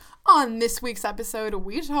On this week's episode,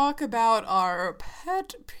 we talk about our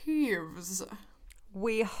pet peeves.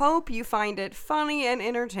 We hope you find it funny and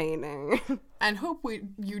entertaining. And hope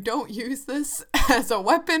you don't use this as a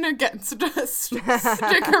weapon against us.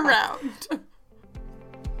 Stick around.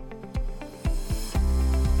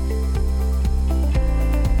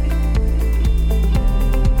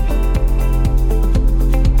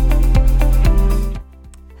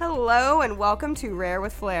 Hello and welcome to Rare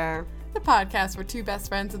with Flair, The podcast where two best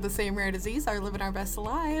friends with the same rare disease are living our best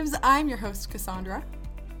lives. I'm your host, Cassandra.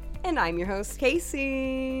 And I'm your host,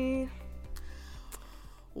 Casey.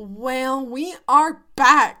 Well, we are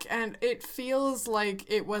back, and it feels like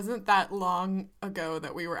it wasn't that long ago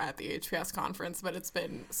that we were at the HPS conference, but it's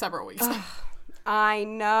been several weeks. I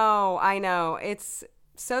know. It's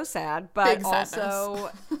so sad, but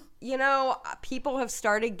also, people have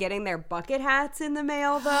started getting their bucket hats in the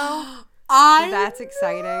mail, though. So that's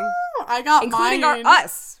exciting. I got including mine.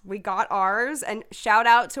 us. We got ours, and shout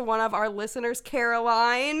out to one of our listeners,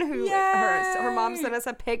 Caroline, who her mom sent us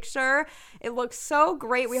a picture. It looks so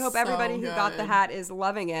great. We hope everybody who got the hat is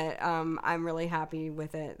loving it. I'm really happy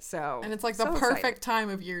with it. And it's like the perfect time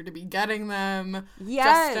of year to be getting them.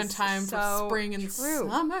 Yes, just in time for spring and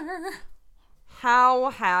summer.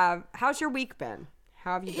 How's your week been?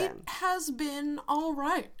 How have you been? It has been all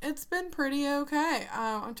right. It's been pretty okay.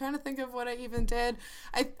 I'm trying to think of what I even did.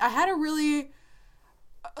 I had a really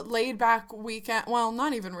laid back weekend. Well,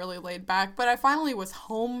 not even really laid back, but I finally was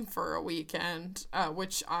home for a weekend,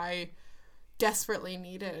 which I desperately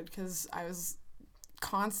needed because I was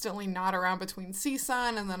constantly not around between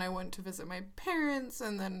CSUN, and then I went to visit my parents,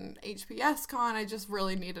 and then HPS Con. I just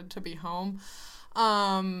really needed to be home.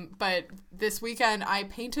 But this weekend I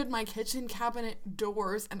painted my kitchen cabinet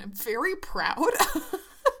doors, and I'm very proud.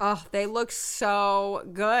 Oh, they look so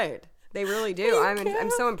good. They really do. I'm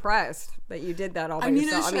so impressed that you did that all by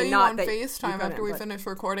yourself. I need to show you on FaceTime after we finish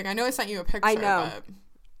recording. I know I sent you a picture. I know.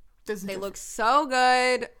 But they look so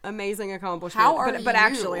good. Amazing accomplishment. How are you? But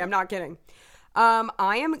actually, I'm not kidding.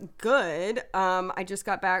 I am good. I just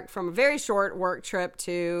got back from a very short work trip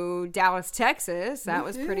to Dallas, Texas. That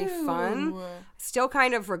was pretty fun. Still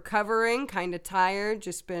kind of recovering, kind of tired,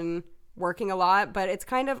 just been working a lot, but it's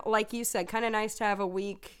kind of, like you said, kind of nice to have a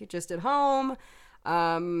week just at home.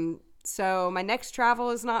 So my next travel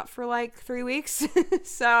is not for like 3 weeks.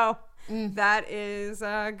 So that is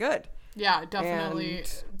good. Yeah, definitely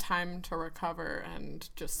time to recover and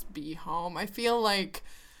just be home. I feel like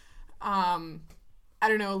I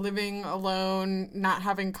don't know, living alone, not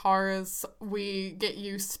having cars, we get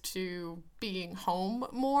used to being home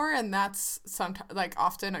more, and that's sometimes like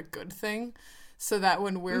often a good thing, so that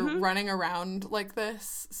when we're running around like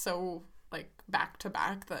this, so like back to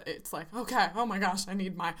back, that it's like, okay, oh my gosh, I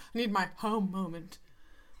need my home moment.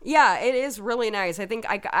 Yeah, it is really nice. I think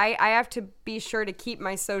I have to be sure to keep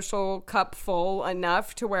my social cup full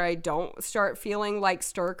enough to where I don't start feeling like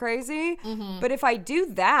stir crazy. But if I do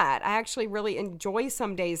that, I actually really enjoy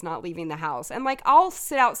some days not leaving the house. And like I'll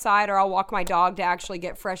sit outside or I'll walk my dog to actually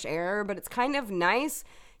get fresh air, but it's kind of nice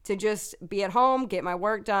to just be at home, get my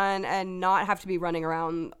work done, and not have to be running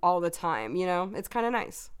around all the time, It's kind of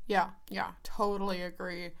nice. Yeah, totally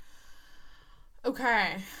agree.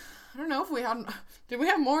 Okay. I don't know if did we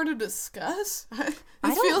have more to discuss?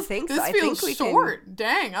 I don't think so. This feels short.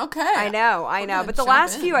 Dang, okay. I know. But the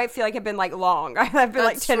last few I feel like have been like long. I've been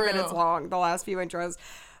like 10 minutes long, the last few intros.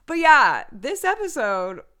 But yeah, this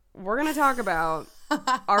episode, we're going to talk about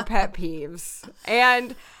our pet peeves.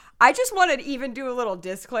 And I just want to even do a little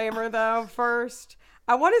disclaimer though first.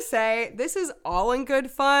 I want to say this is all in good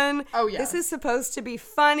fun. Oh, yeah. This is supposed to be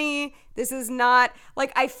funny. This is not,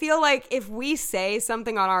 like, I feel like if we say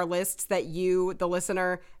something on our lists that you, the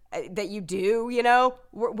listener, that you do,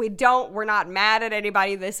 we're not mad at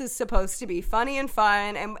anybody. This is supposed to be funny and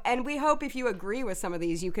fun. And we hope if you agree with some of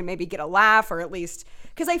these, you can maybe get a laugh, or at least,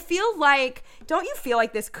 because I feel like, don't you feel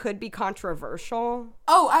like this could be controversial?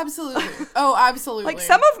 Oh, absolutely. Like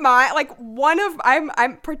some of my, like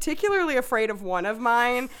I'm particularly afraid of one of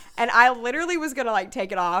mine, and I literally was gonna like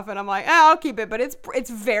take it off, and I'm like, I'll keep it, but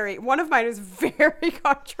one of mine is very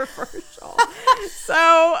controversial.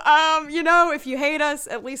 So, if you hate us,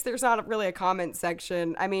 at least there's not really a comment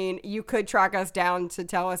section. I mean, you could track us down to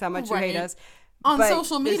tell us how much you hate us. On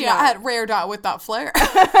social media at rare.with.flair.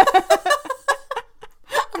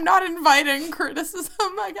 I'm not inviting criticism,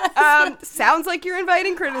 I guess. Sounds like you're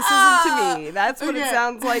inviting criticism to me. That's what it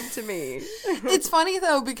sounds like to me. It's funny,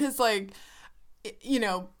 though, because, like,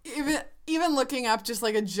 even looking up just,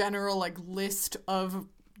 like, a general, like, list of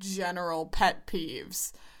general pet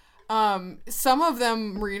peeves, some of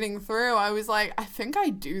them reading through, I was like, I think I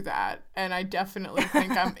do that. And I definitely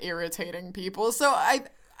think I'm irritating people. So I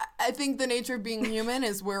think the nature of being human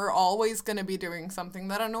is we're always going to be doing something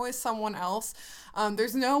that annoys someone else.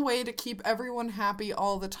 There's no way to keep everyone happy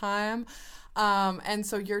all the time. And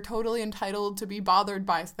so you're totally entitled to be bothered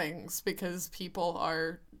by things because people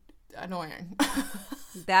are annoying.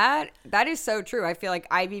 That is so true. I feel like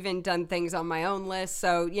I've even done things on my own list.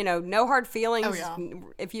 So, no hard feelings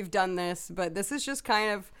if you've done this, but this is just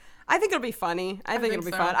kind of, I think it'll be funny. I think it'll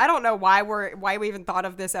be fun. I don't know why we even thought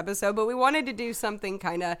of this episode, but we wanted to do something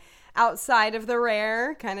kind of outside of the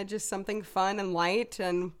rare, kind of just something fun and light.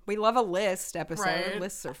 And we love a list episode. Right.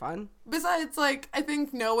 Lists are fun. Besides, I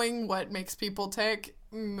think knowing what makes people tick,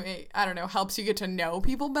 I don't know, helps you get to know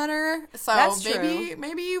people better. So That's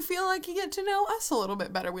maybe you feel like you get to know us a little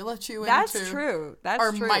bit better. We let you That's into true.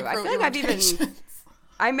 our micro I feel like irritations.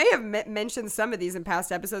 I may have mentioned some of these in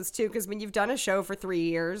past episodes too, because when you've done a show for 3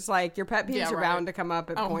 years, your pet peeves are bound to come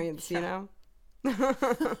up at points, Okay,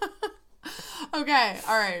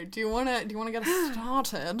 all right. Do you wanna get us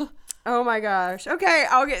started? Oh my gosh. Okay,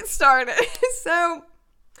 I'll get started. So,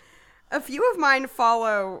 a few of mine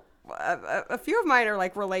are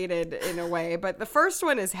related in a way, but the first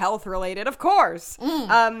one is health related, of course.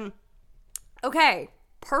 Okay,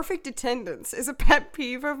 perfect attendance is a pet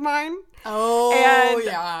peeve of mine. Oh, and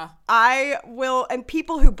yeah. And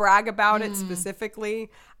people who brag about it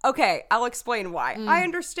specifically. Okay, I'll explain why. I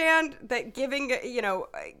understand that giving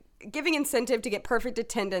incentive to get perfect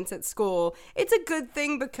attendance at school, it's a good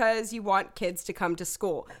thing because you want kids to come to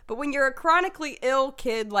school. But when you're a chronically ill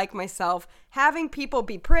kid like myself, having people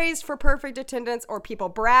be praised for perfect attendance or people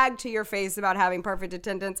brag to your face about having perfect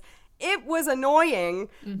attendance, it was annoying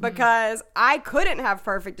because I couldn't have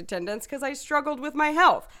perfect attendance because I struggled with my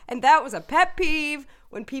health. And that was a pet peeve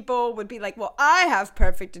when people would be like, well, I have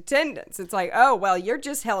perfect attendance. It's like, oh, well, you're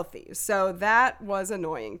just healthy. So that was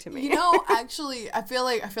annoying to me. Actually, I feel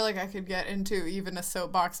like I could get into even a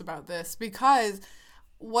soapbox about this because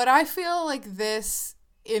what I feel like this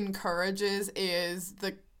encourages is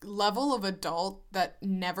the level of adult that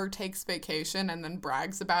never takes vacation and then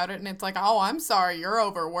brags about it, and it's like, oh, I'm sorry, you're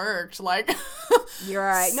overworked. You're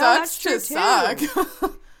right. No, that's true too.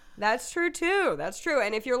 That's true too. That's true.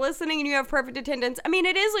 And if you're listening and you have perfect attendance, I mean,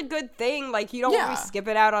 it is a good thing. You don't really skip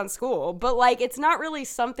it out on school, but it's not really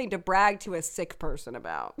something to brag to a sick person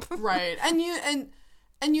about. Right. And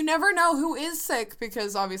you never know who is sick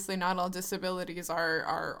because obviously not all disabilities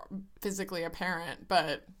are physically apparent,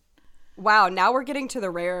 but wow, now we're getting to the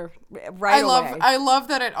rare away. I love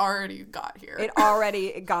that it already got here. It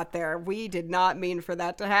already got there. We did not mean for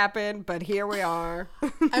that to happen, but here we are.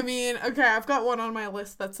 I mean, okay, I've got one on my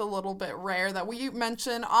list that's a little bit rare that we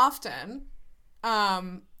mention often.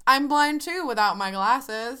 I'm blind too without my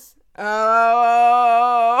glasses.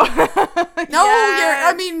 Oh. No,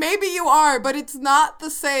 yes. Maybe you are, but it's not the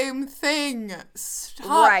same thing.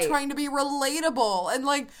 Stop trying to be relatable. And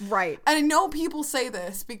right. And I know people say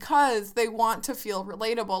this because they want to feel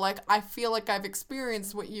relatable. I feel like I've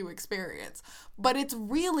experienced what you experience. But it's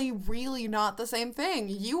really, really not the same thing.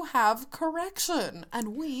 You have correction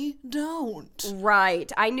and we don't. Right.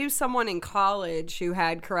 I knew someone in college who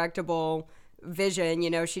had correctable vision,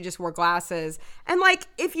 she just wore glasses. And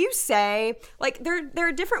if you say, there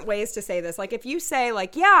are different ways to say this. If you say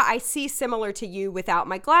yeah, I see similar to you without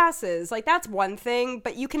my glasses, that's one thing,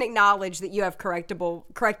 but you can acknowledge that you have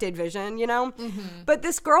corrected vision, But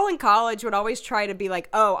this girl in college would always try to be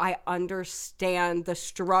oh, I understand the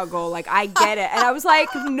struggle. I get it. And I was like,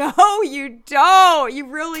 no, you don't.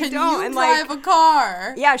 You really don't. Can you drive a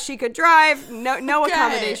car? Yeah, she could drive. No okay.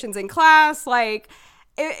 Accommodations in class.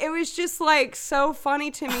 It was just so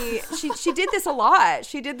funny to me. She did this a lot.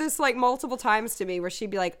 She did this multiple times to me where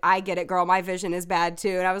she'd be like, I get it, girl. My vision is bad too.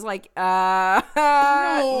 And I was like, no.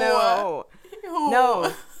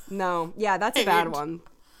 Yeah, that's a bad one.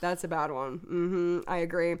 That's a bad one. I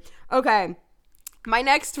agree. Okay. My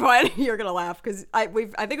next one, you're going to laugh because I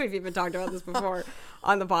think we've even talked about this before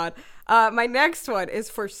on the pod. My next one is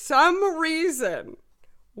for some reason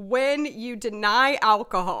when you deny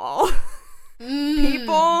alcohol.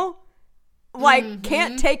 People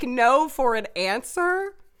can't take no for an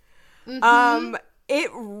answer.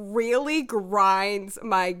 It really grinds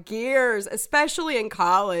my gears, especially in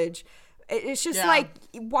college. It's just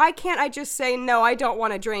why can't I just say no, I don't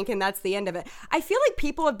want to drink, and that's the end of it? I feel like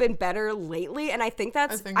people have been better lately, and I think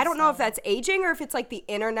I don't know if that's aging or if it's the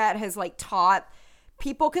internet has taught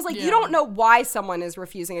people, because like you don't know why someone is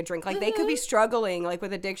refusing a drink. Like they could be struggling like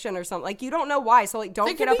with addiction or something. Like you don't know why, so like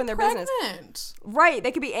don't get up in their business. Right,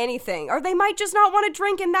 they could be anything, or they might just not want to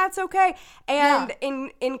drink, and that's okay. And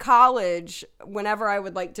in college, whenever I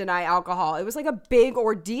would like deny alcohol, it was like a big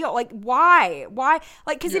ordeal. Like why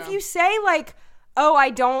like, because if you say like, oh, I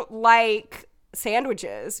don't like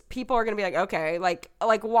sandwiches, people are gonna be like, okay, like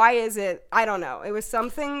why is it? I don't know, it was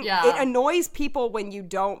something. It annoys people when you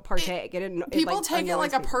don't partake. People like, take it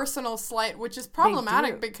like a personal slight, which is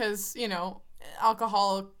problematic because, you know,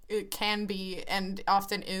 alcohol, it can be and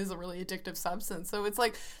often is a really addictive substance. So it's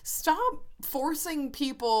like, stop forcing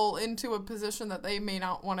people into a position that they may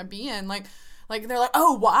not want to be in. Like they're like,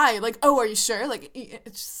 oh, why? Like, oh, are you sure? Like,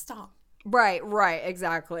 it's just stop. Right,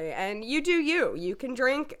 exactly. And you do you can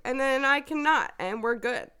drink and then I cannot, and we're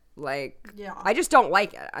good. Like, I just don't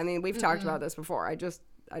like it. I mean, we've talked about this before. I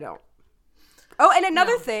don't. Oh, and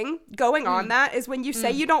another thing going on that is when you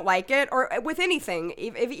say you don't like it, or with anything,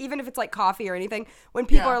 even if it's like coffee or anything, when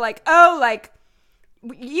people are like, oh, like,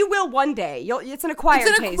 you will one day. It's an acquired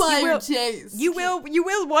taste. You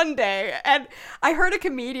will one day. And I heard a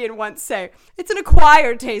comedian once say, it's an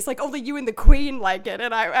acquired taste. Like only you and the queen like it.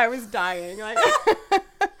 And I was dying. Like,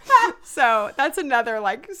 so that's another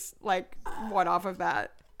like one off of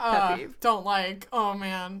that. Don't like. Oh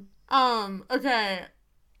man. Okay.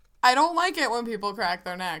 I don't like it when people crack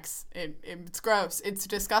their necks. It's gross. It's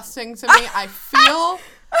disgusting to me.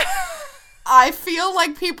 I feel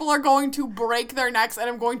like people are going to break their necks and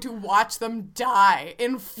I'm going to watch them die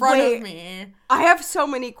in front of me. I have so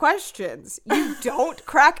many questions. You don't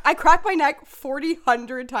crack? I crack my neck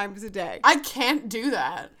 100 times a day. I can't do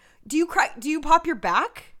that. Do you pop your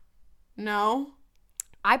back? No.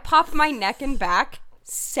 I pop my neck and back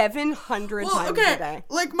 700 times a day.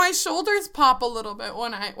 Like my shoulders pop a little bit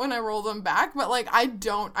when I roll them back, but like I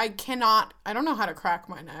don't know how to crack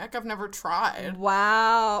my neck. I've never tried.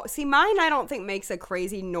 Wow. See, mine I don't think makes a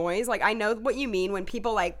crazy noise. Like I know what you mean when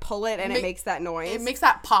people like pull it and it makes that noise. It makes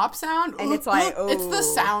that pop sound. And it's like, oh. It's the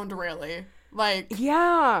sound really. Like,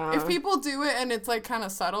 yeah. If people do it and it's like kind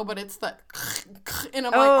of subtle, but it's the and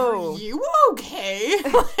I'm like, are you okay?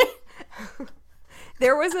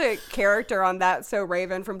 There was a character on That So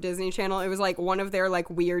Raven from Disney Channel. It was like one of their like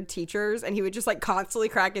weird teachers, and he would just like constantly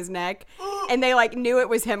crack his neck, and they like knew it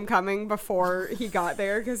was him coming before he got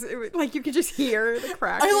there because it was like you could just hear the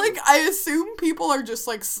crack. I assume people are just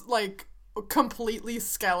like completely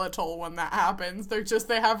skeletal when that happens.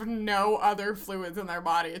 They have no other fluids in their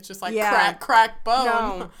body. It's just like crack bone.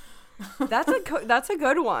 No. That's a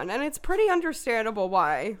good one, and it's pretty understandable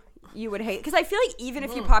why you would hate, because I feel like even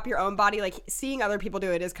if you pop your own body, like seeing other people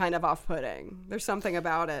do it is kind of off-putting. There's something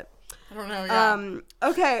about it. I don't know. Yeah.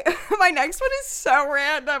 Okay. My next one is so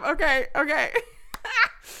random. Okay. Okay.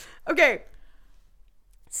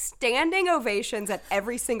 Standing ovations at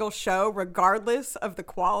every single show, regardless of the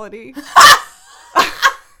quality.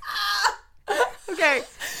 Okay.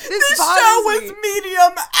 This show was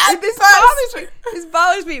medium at best. This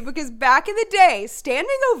bothers me because back in the day,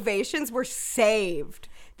 standing ovations were saved.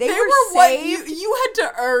 They were saved. You had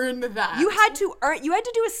to earn that. You had to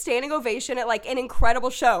do a standing ovation at like an incredible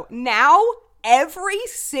show. Now, every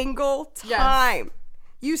single time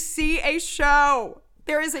you see a show,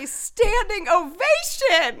 there is a standing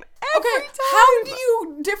ovation. Every time. How do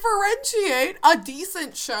you differentiate a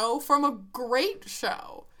decent show from a great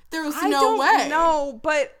show? There's no way. I don't know,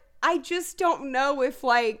 but I just don't know if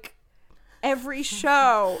like every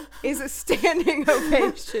show is a standing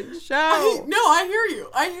ovation show. I hear you.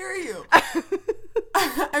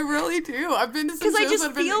 I really do. I've been to some shows that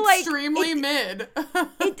have been extremely mid.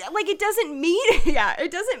 It doesn't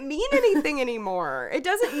mean anything anymore. It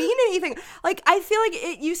doesn't mean anything. Like, I feel like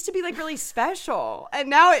it used to be like really special, and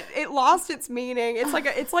now it lost its meaning. It's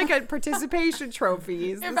like a participation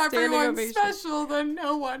trophy. If everyone's special, then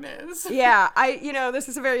no one is. Yeah, this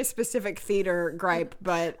is a very specific theater gripe,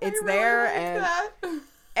 but it's there, and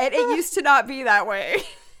it used to not be that way.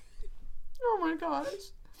 Oh my gosh.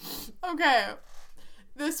 Okay.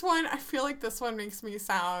 This one, I feel like this one makes me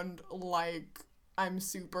sound like I'm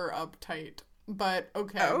super uptight, but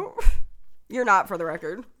okay. Oh, you're not, for the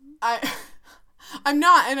record. I'm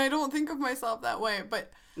not, and I don't think of myself that way,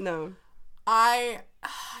 but no. I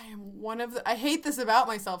am I hate this about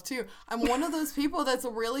myself too. I'm one of those people that's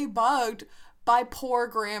really bugged by poor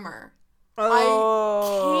grammar.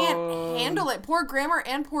 I can't handle it. Poor grammar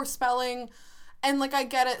and poor spelling. And, like, I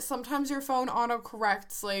get it. Sometimes your phone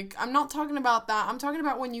autocorrects. Like, I'm not talking about that. I'm talking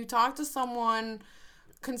about when you talk to someone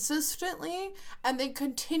consistently and they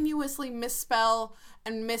continuously misspell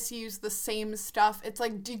and misuse the same stuff. It's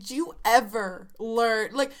like, did you ever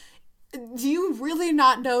learn? Like, do you really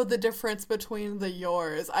not know the difference between the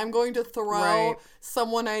yours? I'm going to throw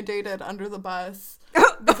someone I dated under the bus.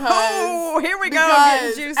 Because, here we go.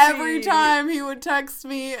 Getting juicy. Every time he would text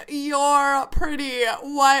me, "You're pretty.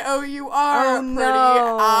 Y-O-U-R, pretty."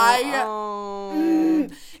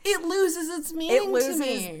 It loses its meaning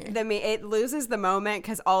to me. It loses the moment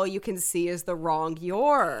because all you can see is the wrong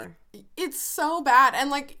 "your." It's so bad. And,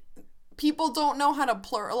 like, people don't know how to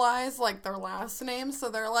pluralize, like, their last name. So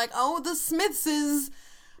they're like, "Oh, the Smiths is,"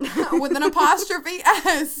 with an apostrophe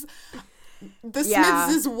S. The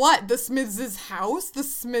Smiths is what? The Smiths is house? The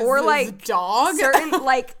Smiths or, like, is dog? Certain,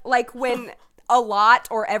 like when a lot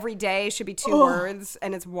or every day should be two words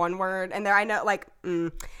and it's one word. And there, I know, like,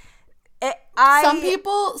 some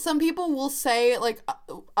people will say, like,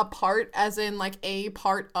 a part as in, like, a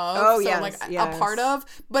part of. Oh, so, yes, like, yes. a part of.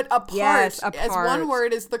 But a part as one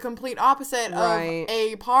word is the complete opposite of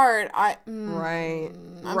a part. I'm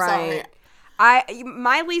sorry.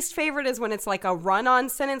 My least favorite is when it's like a run-on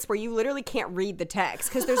sentence where you literally can't read the text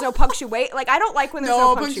because there's no punctuation. Like, I don't like when there's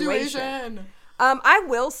no punctuation. I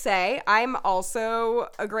will say I'm also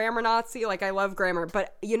a grammar Nazi. Like, I love grammar,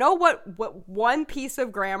 but you know what one piece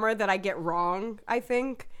of grammar that I get wrong, I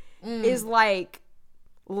think, is like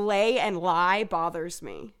lay and lie bothers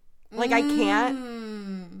me. Like, I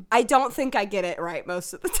don't think I get it right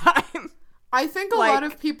most of the time. I think a lot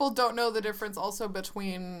of people don't know the difference also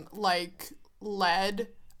between, like, lead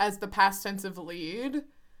as the past tense of lead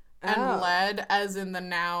and lead as in the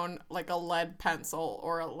noun, like a lead pencil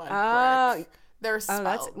or a lead brick. They're spelled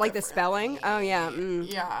that's like the spelling? Oh, yeah.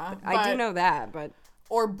 Yeah. I do know that, but...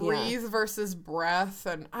 Or breathe versus breath,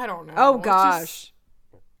 and I don't know. Oh, gosh.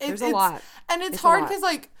 There's a lot. And it's hard because,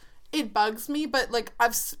 like, it bugs me, but, like,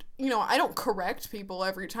 I don't correct people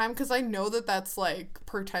every time because I know that that's, like,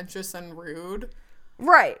 pretentious and rude.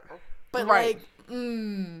 Right. But, like,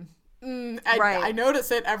 I notice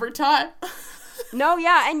it every time. No,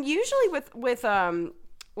 yeah, and usually with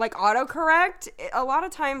like autocorrect, a lot of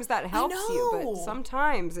times that helps you, but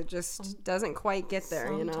sometimes it just doesn't quite get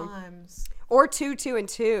there, you know. Sometimes. Or 2, 2, and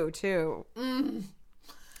 2 too.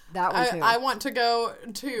 That one too. I want to go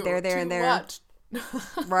to there, to and there. What?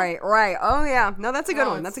 Right. Oh yeah, no, that's a good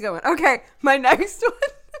one. That's a good one. Okay, my next one.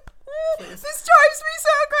 This drives me so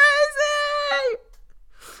crazy.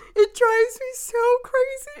 It drives me so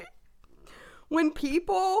crazy when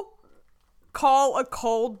people call a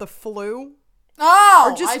cold the flu.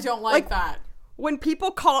 Oh, I don't like that. When people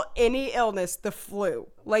call any illness the flu,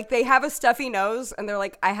 like they have a stuffy nose and they're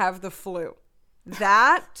like, I have the flu.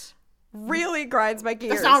 That really grinds my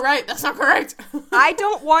gears. That's not right. That's not correct. I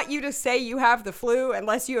don't want you to say you have the flu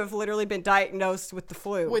unless you have literally been diagnosed with the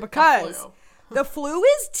flu. Because the flu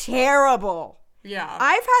is terrible. Yeah.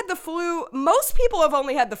 I've had the flu. Most people have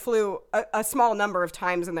only had the flu a small number of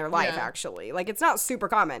times in their life, actually. Like, it's not super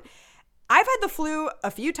common. I've had the flu a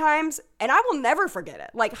few times, and I will never forget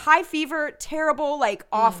it. Like, high fever, terrible, like,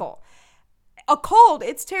 awful. A cold,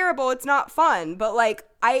 it's terrible, it's not fun. But, like,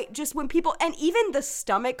 I just, when people, and even the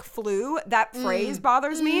stomach flu, that phrase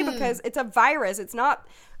bothers me because it's a virus. It's not,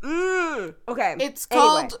 okay. It's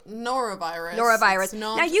called norovirus. Norovirus.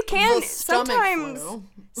 Now, you can, sometimes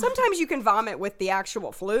you can vomit with the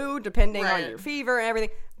actual flu, depending on your fever and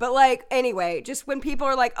everything. But, like, anyway, just when people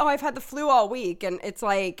are like, oh, I've had the flu all week, and it's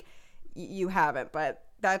like, you haven't, but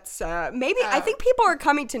that's maybe I think people are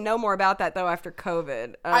coming to know more about that though after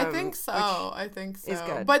COVID. I think so. Is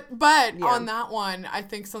good. But on that one, I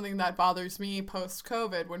think something that bothers me post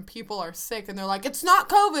COVID when people are sick and they're like, it's not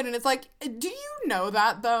COVID, and it's like, do you know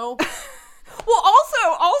that though? Well,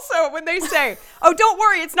 also when they say, oh, don't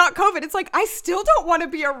worry, it's not COVID, it's like, I still don't want to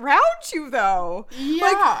be around you though. Yeah.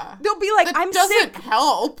 Like, they'll be like, it I'm doesn't sick.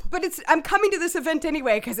 help. But I'm coming to this event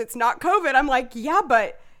anyway because it's not COVID. I'm like, yeah,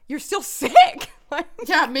 but you're still sick.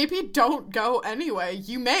 Yeah, maybe don't go anyway.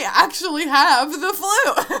 You may actually have the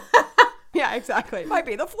flu. Yeah, exactly. It might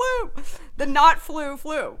be the flu. The not flu.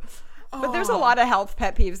 But there's a lot of health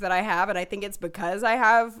pet peeves that I have, and I think it's because I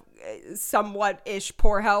have somewhat-ish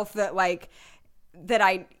poor health that I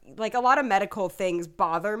like a lot of medical things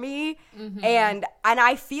bother me. Mm-hmm. And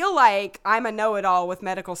I feel like I'm a know-it-all with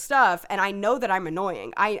medical stuff, and I know that I'm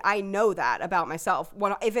annoying. I know that about myself.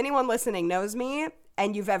 If anyone listening knows me,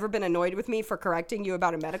 and you've ever been annoyed with me for correcting you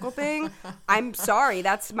about a medical thing, I'm sorry.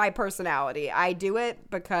 That's my personality. I do it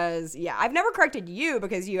because, I've never corrected you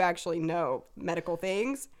because you actually know medical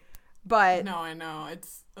things. But no, I know.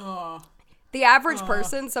 It's, the average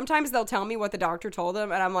person, sometimes they'll tell me what the doctor told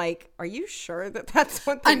them, and I'm like, are you sure that that's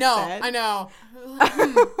what they said? I know.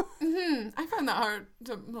 I find that hard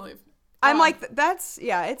to believe. I'm like, that's,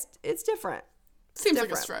 it's different. Seems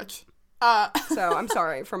like a stretch. So I'm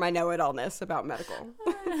sorry for my know-it-allness about medical.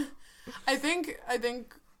 I think,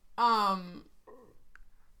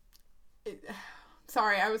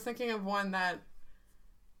 sorry, I was thinking of one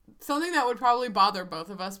something that would probably bother both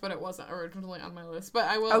of us, but it wasn't originally on my list, but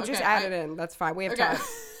I will. Oh, just add it in. That's fine. We have time.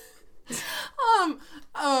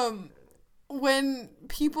 When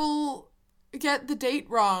people get the date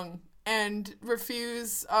wrong and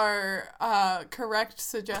refuse our correct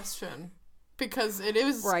suggestion because it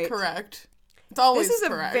is correct. It's always correct. This is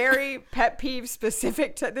a very pet peeve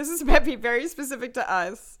very specific to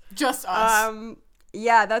us. Just us.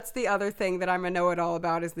 Yeah, that's the other thing that I'm a know-it-all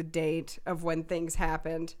about is the date of when things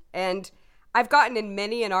happened. And I've gotten in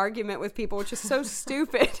many an argument with people, which is so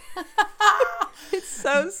stupid. It's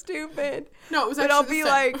so stupid. No, it was but actually I'll be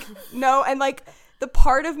like, no, and like the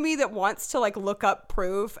part of me that wants to like look up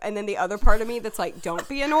proof, and then the other part of me that's like, don't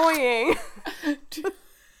be annoying.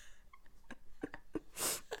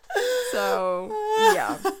 So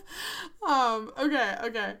yeah.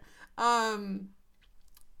 Okay.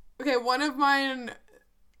 Okay, one of mine,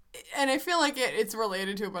 and I feel like it's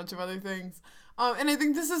related to a bunch of other things. And I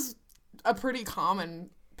think this is a pretty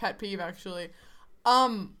common pet peeve, actually.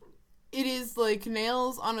 It is like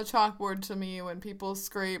nails on a chalkboard to me when people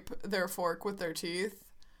scrape their fork with their teeth.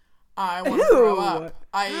 I want to throw up.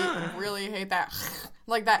 I really hate that.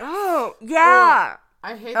 Like that. Oh, yeah.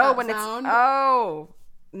 I hate that when sound.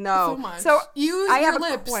 No. So much. So use your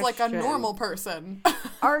lips like a normal person.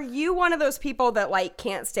 Are you one of those people that like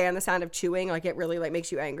can't stand the sound of chewing? Like it really like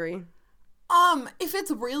makes you angry? If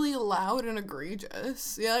it's really loud and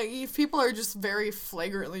egregious. Yeah, if people are just very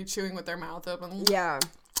flagrantly chewing with their mouth open. Yeah.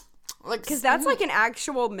 Like, because that's like an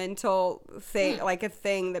actual mental thing, like a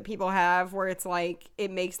thing that people have where it's like it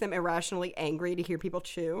makes them irrationally angry to hear people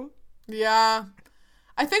chew. Yeah.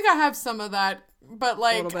 I think I have some of that, but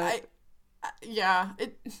like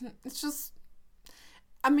it's just,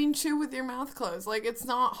 I mean, chew with your mouth closed. Like, it's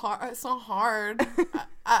not hard. It's not hard.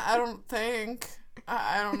 I don't think.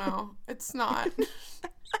 I don't know. It's not.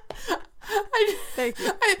 Thank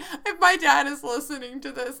you. If my dad is listening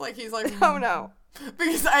to this, like, he's like, oh no.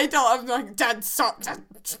 Because I tell him, like, Dad, stop. Dad,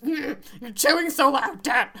 you're chewing so loud,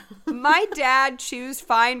 Dad. My dad chews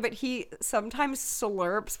fine, but he sometimes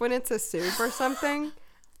slurps when it's a soup or something.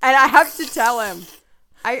 And I have to tell him,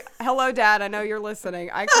 hello, Dad, I know you're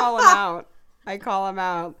listening. I call him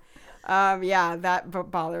out. Yeah,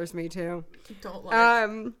 that bothers me too. Don't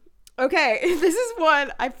like. Okay, this is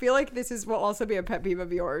one, I feel like this will also be a pet peeve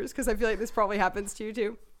of yours, because I feel like this probably happens to you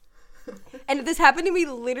too. And this happened to me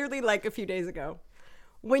literally like a few days ago.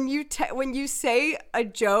 When you say a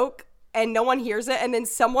joke and no one hears it, and then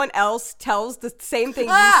someone else tells the same thing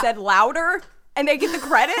you said louder, and they get the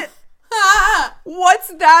credit. What's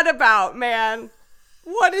that about, man?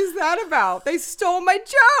 What is that about? They stole my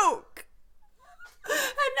joke. And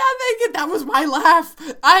now they get, that was my laugh.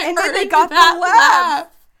 And then they got the laugh.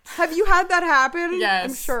 Have you had that happen? Yes.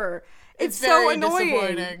 I'm sure. It's very so annoying.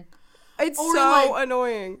 Disappointing. It's so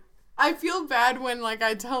annoying. I feel bad when, like,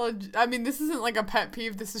 I mean, this isn't, like, a pet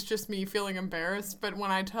peeve. This is just me feeling embarrassed. But when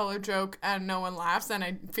I tell a joke and no one laughs, and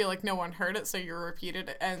I feel like no one heard it, so you repeat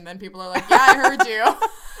it, and then people are like, yeah, I heard you. I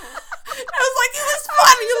was like, it was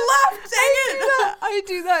funny. You laughed. Dang it. I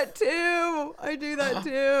do that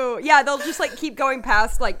too. Yeah, they'll just, like, keep going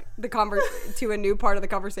past, like, to a new part of the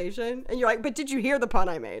conversation. And you're like, but did you hear the pun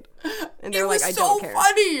I made? And they're like, I don't care. It was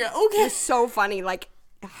so funny. Okay. It's so funny. Like,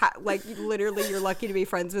 literally, you're lucky to be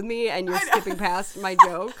friends with me, and you're skipping past my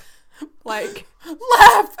joke. Like,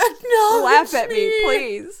 laugh at me,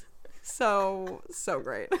 please. So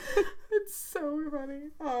great. It's so funny.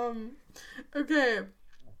 Okay.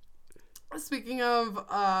 Speaking of,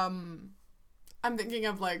 I'm thinking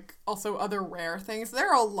of, like, also other rare things. There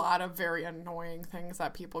are a lot of very annoying things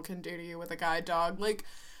that people can do to you with a guide dog. Like,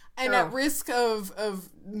 and at risk of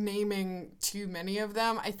naming too many of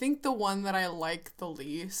them, I think the one that I like the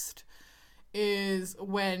least is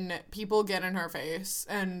when people get in her face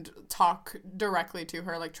and talk directly to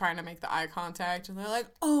her, like trying to make the eye contact, and they're like,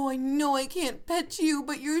 oh, I know I can't pet you,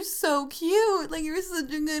 but you're so cute, like, you're such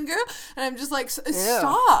a good girl. And I'm just like,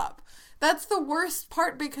 stop. That's the worst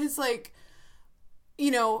part, because, like,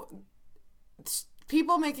 you know,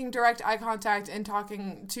 people making direct eye contact and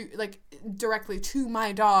talking to, like, directly to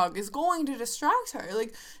my dog is going to distract her.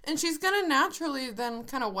 Like, and she's going to naturally then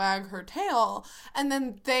kind of wag her tail, and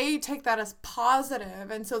then they take that as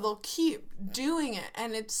positive, and so they'll keep doing it,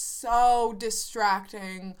 and it's so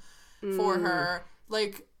distracting for her.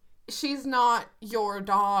 Like, she's not your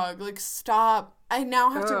dog. Like, stop I now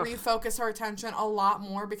have to refocus her attention a lot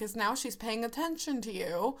more because now she's paying attention to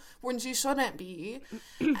you when she shouldn't be.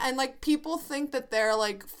 And, like, people think that they're,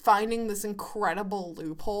 like, finding this incredible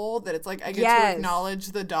loophole that it's like, I get to acknowledge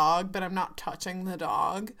the dog, but I'm not touching the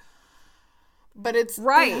dog. But it's...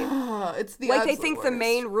 Right. It's the like, they think the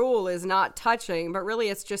main rule is not touching, but really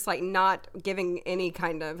it's just, like, not giving any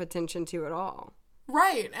kind of attention to it all.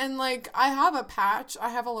 Right, and, like, I have a patch. I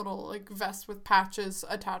have a little, like, vest with patches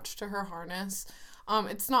attached to her harness.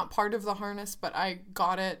 It's not part of the harness, but I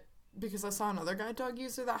got it because I saw another guide dog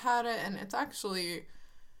user that had it, and it's actually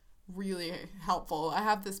really helpful. I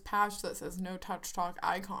have this patch that says no touch, talk,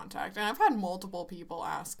 eye contact, and I've had multiple people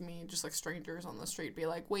ask me, just, like, strangers on the street, be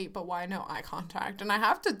like, wait, but why no eye contact? And I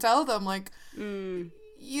have to tell them, like, you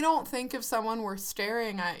don't think if someone were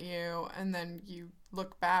staring at you and then you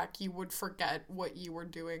look back, you would forget what you were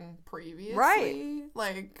doing previously. Right.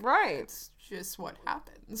 Like, right. It's just what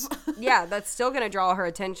happens. Yeah, that's still going to draw her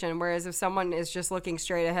attention. Whereas if someone is just looking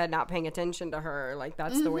straight ahead, not paying attention to her, like,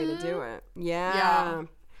 that's the way to do it. Yeah.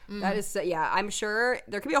 That is, I'm sure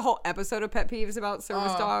there could be a whole episode of pet peeves about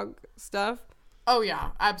service dog stuff. Oh,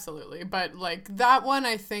 yeah, absolutely. But, like, that one,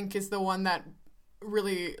 I think, is the one that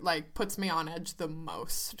really, like, puts me on edge the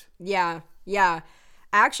most. Yeah.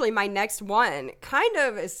 Actually, my next one kind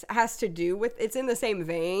of has to do with, it's in the same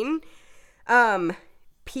vein.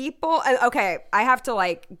 People, okay, I have to,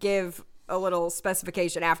 like, give a little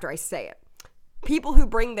specification after I say it. People who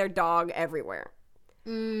bring their dog everywhere. I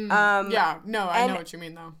know what you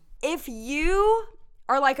mean, though. If you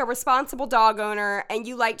are, like, a responsible dog owner and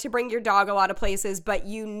you like to bring your dog a lot of places, but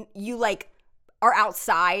you like, are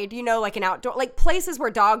outside, you know, like an outdoor, like places where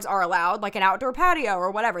dogs are allowed, like an outdoor patio or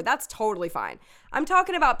whatever, that's totally fine. I'm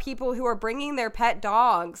talking about people who are bringing their pet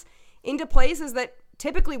dogs into places that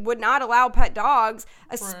typically would not allow pet dogs,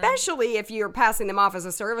 especially if you're passing them off as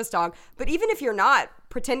a service dog. But even if you're not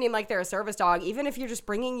pretending like they're a service dog, even if you're just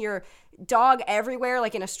bringing your dog everywhere,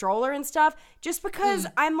 like in a stroller and stuff, just because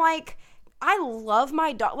I'm like, I love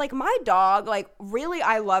my dog. Like, my dog, like, really,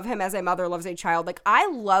 I love him as a mother loves a child. Like, I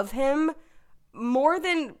love him more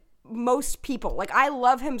than most people. Like, I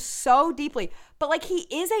love him so deeply, but, like, he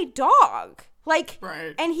is a dog. Like,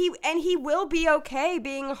 and he will be okay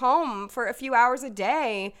being home for a few hours a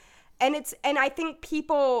day. And I think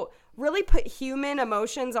people really put human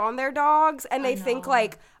emotions on their dogs, and they think,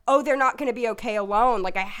 like, oh, they're not going to be okay alone.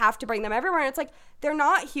 Like, I have to bring them everywhere. And it's like, they're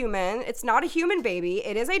not human. It's not a human baby.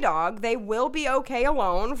 It is a dog. They will be okay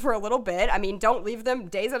alone for a little bit. I mean, don't leave them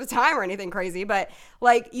days at a time or anything crazy, but,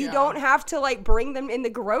 like, you don't have to, like, bring them in the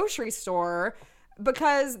grocery store,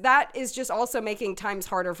 because that is just also making times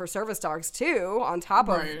harder for service dogs too, on top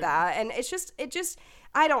of that. And it just,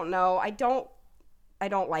 I don't know. I don't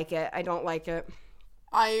like it. I don't like it.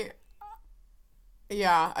 I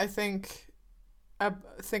think,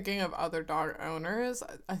 thinking of other dog owners,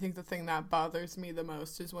 I think the thing that bothers me the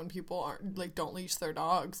most is when people aren't, like, don't leash their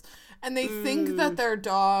dogs, and they think that their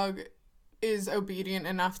dog is obedient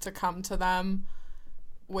enough to come to them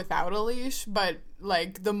without a leash, but,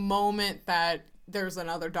 like, the moment that there's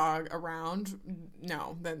another dog around,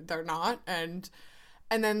 no, then they're not. And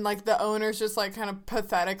then, like, the owner's just, like, kind of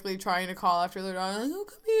pathetically trying to call after their dog, like, oh,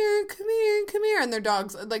 come here, and their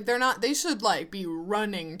dog's, like, they should, like, be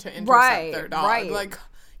running to intercept their dog. Like,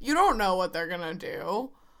 you don't know what they're gonna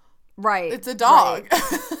do. It's a dog.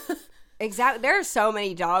 Exactly. There are so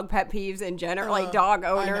many dog pet peeves in general, like, dog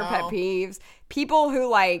owner pet peeves. People who,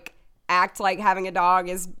 like, act like having a dog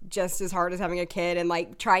is just as hard as having a kid, and,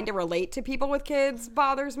 like, trying to relate to people with kids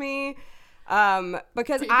bothers me.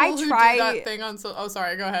 Because people I try do that thing on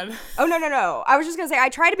sorry, go ahead. Oh, no. I was just gonna say, I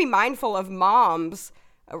try to be mindful of moms,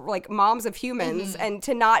 like moms of humans, and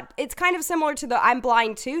to not, it's kind of similar to the I'm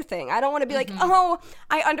blind too thing. I don't want to be like, oh,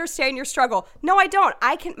 I understand your struggle. No, I don't.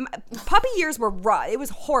 Puppy years were rough. It was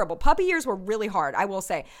horrible. Puppy years were really hard, I will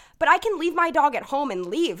say. But I can leave my dog at home and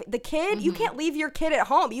leave. The kid, you can't leave your kid at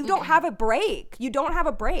home. You don't have a break.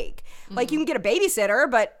 Like, you can get a babassitter,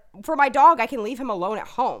 but for my dog, I can leave him alone at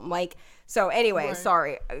home. Like, so anyway,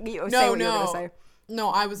 sorry. Say what you were going to say. No,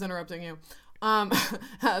 I was interrupting you.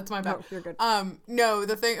 That's my bad. No, you're good. No,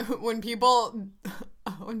 the thing, when people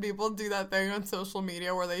do that thing on social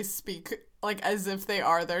media where they speak, like, as if they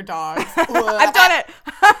are their dogs. I've done it.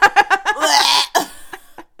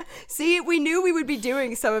 See, we knew we would be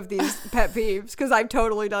doing some of these pet peeves, because I've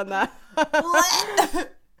totally done that.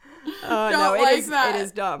 No, it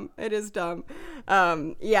is dumb. It is dumb.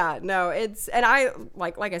 And I,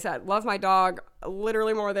 like I said, love my dog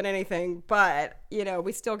literally more than anything, but, you know,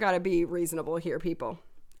 we still got to be reasonable here, people.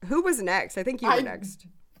 Who was next? I think you were next.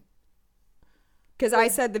 Because I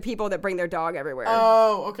said the people that bring their dog everywhere.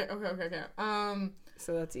 Oh, okay.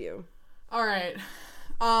 So that's you. All right.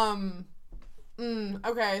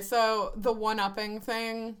 Okay, so the one-upping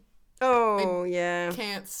thing. Oh, yeah.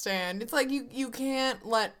 Can't stand. It's like you can't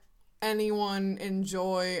let anyone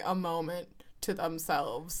enjoy a moment to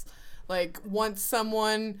themselves. Like, once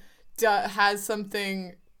someone has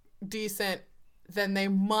something decent, then they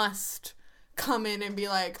must come in and be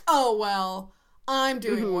like, oh, well, I'm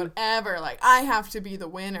doing whatever. Like, I have to be the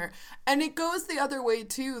winner. And it goes the other way,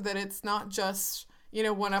 too, that it's not just,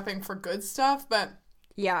 one-upping for good stuff, but...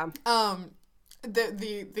 Yeah.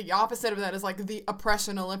 The opposite of that is like the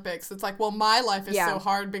oppression Olympics. It's like, well, my life is so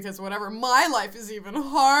hard because whatever, my life is even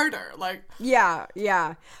harder. Like, yeah.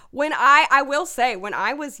 When I will say, when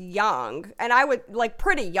I was young, and I would like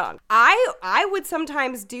pretty young, I would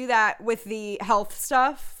sometimes do that with the health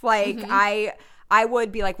stuff. Like I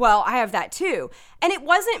would be like, well, I have that too. And it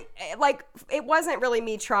wasn't really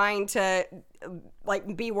me trying to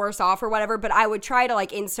like be worse off or whatever, but I would try to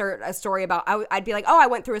like insert a story about, I'd be like, oh, I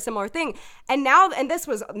went through a similar thing. And now, and this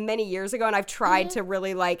was many years ago, and I've tried to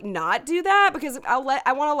really like not do that, because I want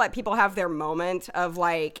to let people have their moment of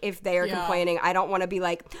like, if they are complaining, I don't want to be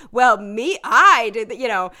like, well, I did,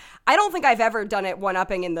 I don't think I've ever done it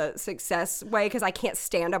one-upping in the success way, because I can't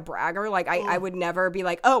stand a bragger. Like I would never be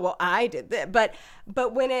like, oh, well, I did this. But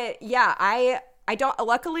when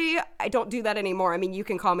luckily I don't do that anymore. I mean, you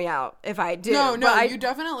can call me out if I do. No, you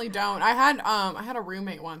definitely don't. I had a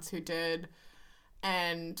roommate once who did,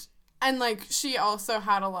 and like she also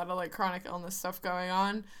had a lot of like chronic illness stuff going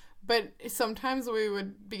on, but sometimes we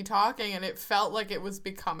would be talking and it felt like it was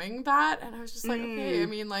becoming that, and I was just like, okay, I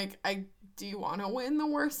mean, like, do you want to win the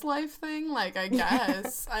worst life thing? Like, I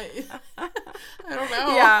guess. I don't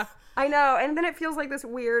know. Yeah. I know, and then it feels like this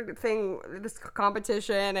weird thing, this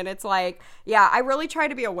competition, and it's like, I really try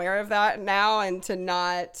to be aware of that now and to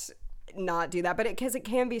not do that, but because it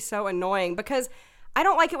can be so annoying, because I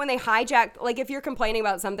don't like it when they hijack, like if you're complaining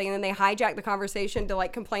about something and then they hijack the conversation to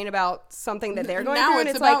like complain about something that they're going through, and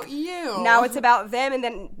it's about like, you. Now it's about them, and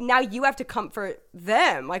then now you have to comfort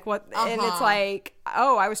them, like what, and it's like,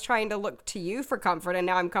 oh, I was trying to look to you for comfort, and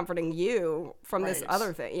now I'm comforting you from this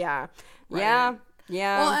other thing. Yeah.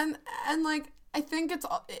 Well, and like, I think it's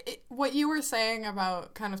what you were saying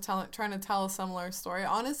about kind of trying to tell a similar story.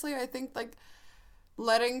 Honestly, I think like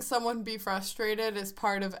letting someone be frustrated is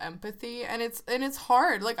part of empathy, and it's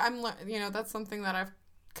hard. Like that's something that I've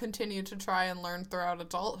continued to try and learn throughout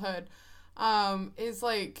adulthood. Is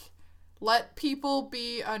like, let people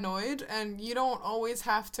be annoyed, and you don't always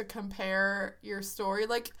have to compare your story.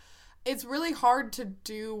 Like, it's really hard to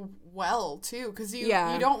do well too, because you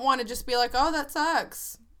don't want to just be like, oh, that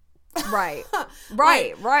sucks. Right.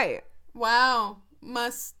 Right. Right. Wow.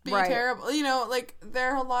 Must be terrible. Like, there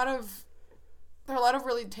are a lot of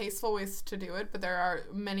really tasteful ways to do it, but there are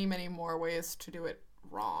many, many more ways to do it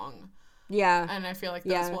wrong. Yeah. And I feel like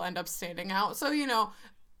those will end up standing out. So,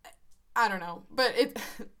 I don't know, but it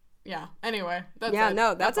yeah. Anyway,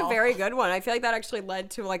 that's a very good one. I feel like that actually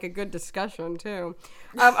led to like a good discussion too.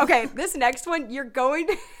 Okay, this next one, you're going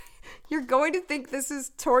to think this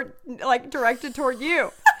is directed toward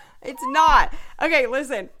you. It's not. Okay,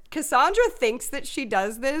 listen. Cassandra thinks that she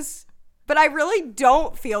does this, but I really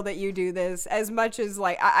don't feel that you do this as much as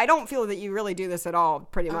like I don't feel that you really do this at all,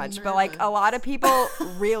 pretty much. But like a lot of people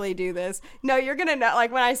really do this. No, you're gonna know.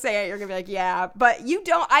 Like when I say it, you're gonna be like, yeah. But you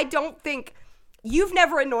don't. I don't think. You've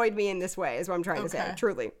never annoyed me in this way, is what I'm trying to say.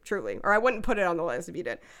 Truly. Or I wouldn't put it on the list if you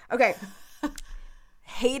did. Okay.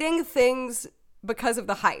 Hating things because of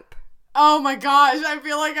the hype. Oh my gosh, I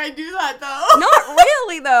feel like I do that though. Not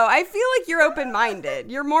really though. I feel like you're open-minded.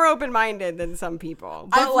 You're more open-minded than some people.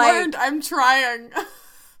 But I've learned. I'm trying.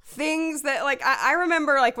 Things that like, I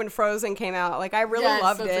remember like when Frozen came out, like I really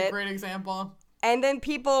loved it. That's a great example. And then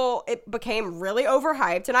it became really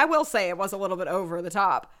overhyped. And I will say it was a little bit over the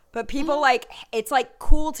top. But people like, it's like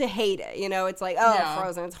cool to hate it, It's like, oh,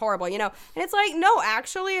 Frozen, it's horrible, And it's like, no,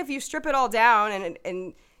 actually, if you strip it all down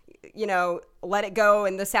and let it go,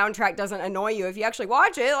 and the soundtrack doesn't annoy you, if you actually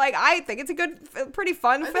watch it, like, I think it's a good, pretty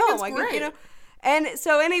fun film. Like, great. And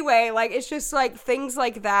so anyway, like, it's just like things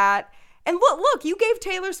like that. And look, you gave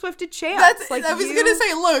Taylor Swift a chance. I was gonna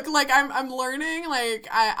say, look, like, I'm learning. Like,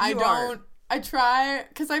 I try,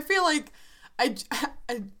 because I feel like I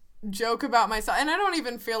joke about myself, and I don't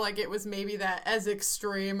even feel like it was maybe that as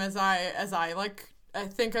extreme as I like I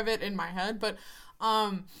think of it in my head, but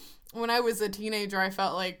when I was a teenager, I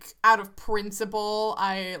felt like out of principle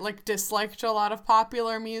I like disliked a lot of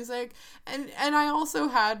popular music, and I also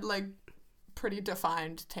had like pretty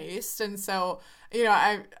defined taste. And so, you know,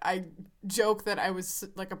 I joke that I was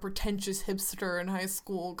like a pretentious hipster in high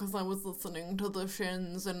school because I was listening to the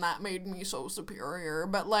Shins and that made me so superior.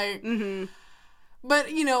 But like,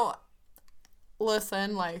 but you know,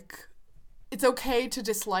 listen, like, it's okay to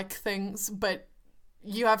dislike things, but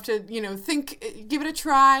you have to, you know, give it a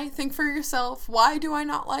try, think for yourself. Why do I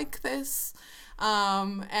not like this?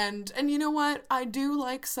 And you know what? I do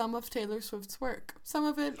like some of Taylor Swift's work. Some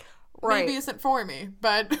of it maybe isn't for me,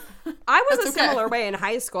 but I was a similar way in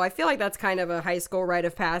high school. I feel like that's kind of a high school rite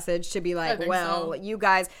of passage to be like, well, you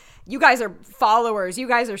guys are followers. You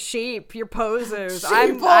guys are sheep. You're posers. I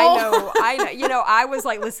know. You know, I was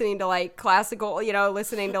like listening to like classical, you know,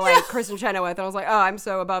 listening to like Kristen Chenoweth. And I was like, oh, I'm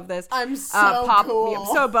so above this. I'm so cool. I'm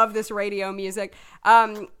so above this radio music.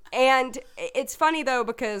 And it's funny though,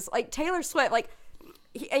 because like Taylor Swift, like,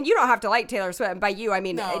 and you don't have to like Taylor Swift. And by you, I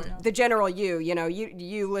mean the general you know,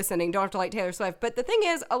 you listening don't have to like Taylor Swift. But the thing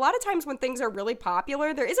is, a lot of times when things are really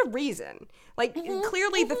popular, there is a reason. Like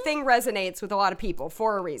clearly the thing resonates with a lot of people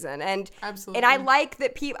for a reason. And absolutely. And I like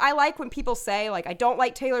that I like when people say like, I don't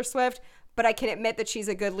like Taylor Swift, but I can admit that she's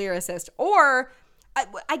a good lyricist. Or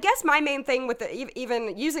I guess my main thing with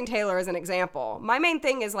even using Taylor as an example, my main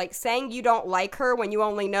thing is like saying you don't like her when you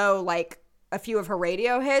only know like a few of her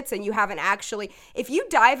radio hits and you haven't actually, if you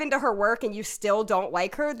dive into her work and you still don't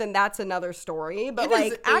like her, then that's another story. But it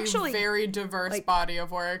like is actually a very diverse body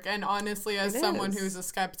of work. And honestly, as someone who's a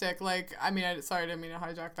skeptic, like, I mean, sorry, I didn't mean to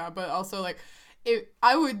hijack that, but also like,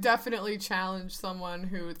 I would definitely challenge someone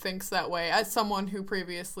who thinks that way, as someone who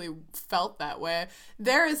previously felt that way.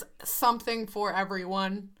 There is something for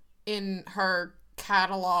everyone in her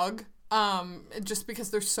catalog, just because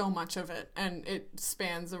there's so much of it, and it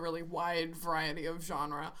spans a really wide variety of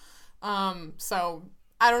genre. So,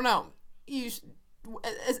 I don't know.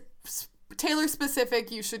 Taylor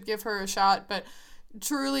specific, you should give her a shot, but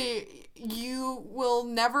truly, you will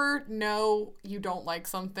never know you don't like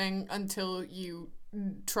something until you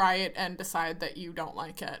try it and decide that you don't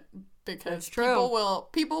like it. Because people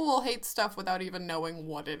will hate stuff without even knowing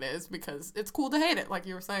what it is, because it's cool to hate it, like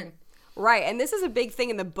you were saying. Right, and this is a big thing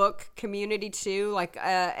in the book community too. Like,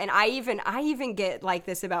 and I even get like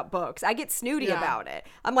this about books. I get snooty about it.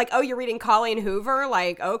 I'm like, oh, you're reading Colleen Hoover?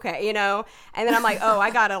 Like, okay, you know. And then I'm like, oh,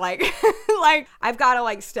 I gotta like, like, I've gotta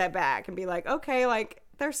like step back and be like, okay, like,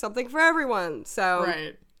 there's something for everyone. So,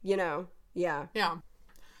 right, you know, yeah.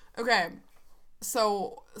 Okay,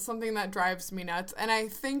 so something that drives me nuts, and I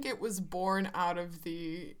think it was born out of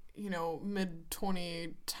the, you know, mid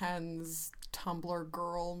 2010s Tumblr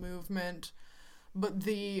girl movement, but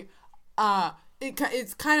it's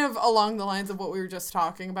kind of along the lines of what we were just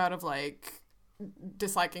talking about, of like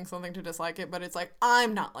disliking something to dislike it, but it's like,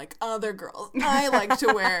 I'm not like other girls. I like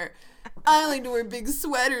to wear big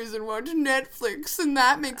sweaters and watch Netflix, and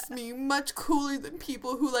that makes me much cooler than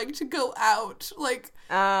people who like to go out. Like,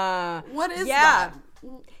 what is that?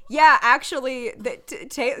 Yeah, actually,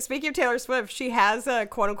 speaking of Taylor Swift, she has a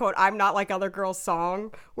quote-unquote "I'm not like other girls"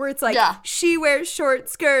 song where it's like, she wears short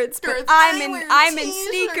skirts, but I'm in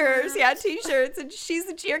sneakers, t-shirts, and she's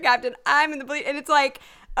the cheer captain, I'm in the bleed, and it's like,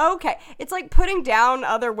 okay, it's like putting down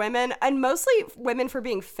other women, and mostly women for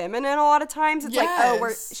being feminine a lot of times. It's like,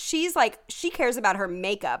 oh, she's like, she cares about her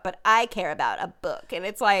makeup, but I care about a book, and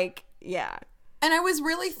it's like, yeah. And I was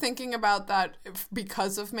really thinking about that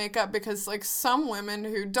because of makeup, because like some women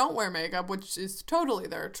who don't wear makeup, which is totally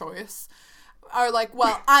their choice, are like,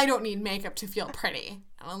 well, I don't need makeup to feel pretty.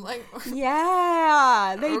 And I'm like,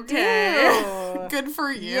 yeah, they do. Good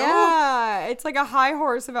for you. Yeah, it's like a high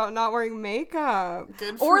horse about not wearing makeup.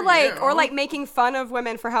 Good for you. Or like making fun of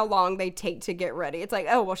women for how long they take to get ready. It's like,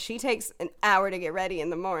 oh, well, she takes an hour to get ready in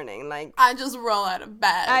the morning. Like, I just roll out of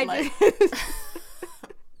bed.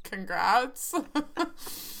 Congrats.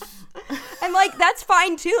 And like, that's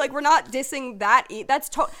fine too. Like, we're not dissing that.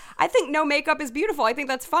 I think no makeup is beautiful. I think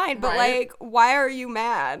that's fine. But like, why are you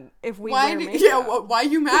mad if we wear makeup? Yeah, why are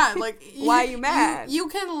you mad? Like, why are you mad? You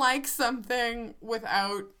can like something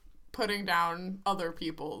without putting down other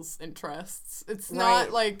people's interests. It's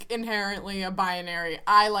not like inherently a binary.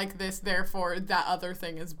 I like this, therefore that other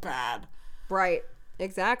thing is bad. Right.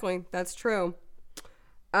 Exactly. That's true.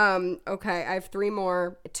 Okay, I have 3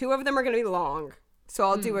 more. 2 of them are going to be long, so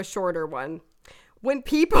I'll do a shorter one. When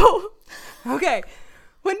people, this is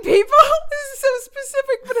so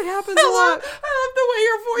specific, but it happens a lot. I love the way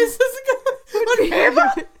your voice is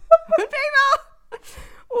going.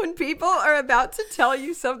 When people are about to tell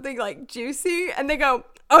you something like juicy, and they go,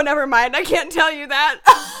 oh, never mind, I can't tell you that.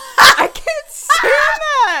 I can't stand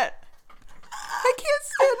that. I can't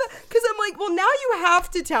stand that. Because I'm like, well, now you have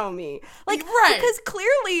to tell me. Like, right. Because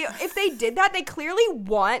clearly, if they did that, they clearly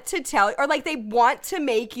want to tell, or like they want to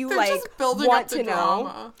make you they're just building want up the to drama.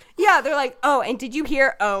 know. Yeah, they're like, oh, and did you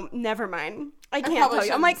hear? Oh, never mind. I can't tell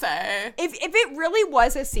you. I'm like, say. If it really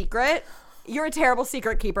was a secret, you're a terrible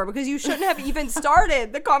secret keeper because you shouldn't have even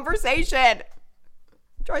started the conversation.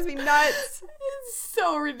 Drives me nuts. It's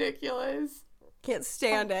so ridiculous. Can't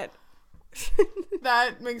stand it.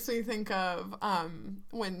 That makes me think of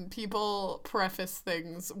when people preface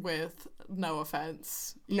things with "no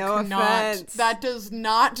offense." No offense. That does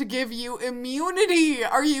not give you immunity.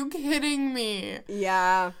 Are you kidding me?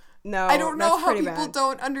 Yeah. No. I don't know how people bad.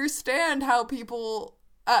 don't understand how people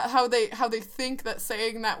how they think that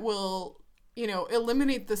saying that will, you know,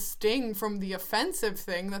 eliminate the sting from the offensive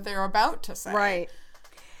thing that they're about to say. Right.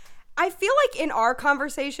 I feel like in our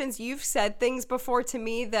conversations, you've said things before to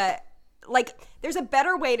me that, like, there's a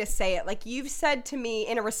better way to say it. Like, you've said to me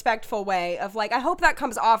in a respectful way of, like, I hope that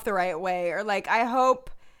comes off the right way. Or, like, I hope,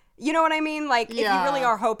 you know what I mean? Like, if you really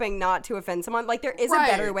are hoping not to offend someone, like, there is a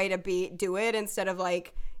better way to do it instead of,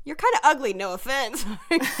 like, you're kind of ugly, no offense.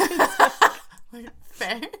 Like,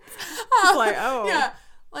 thanks. Like, oh. Yeah.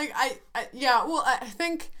 Like, well, I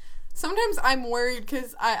think sometimes I'm worried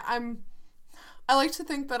because I like to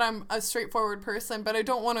think that I'm a straightforward person, but I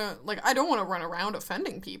don't want to run around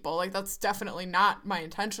offending people. Like, that's definitely not my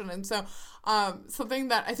intention. And so, something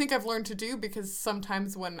that I think I've learned to do, because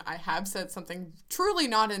sometimes when I have said something truly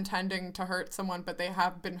not intending to hurt someone, but they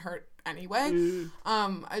have been hurt anyway,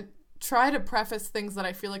 I try to preface things that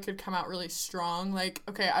I feel like could come out really strong. Like,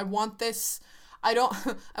 okay, I want this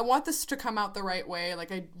to come out the right way.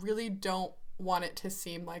 Like, I really don't want it to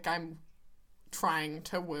seem like I'm trying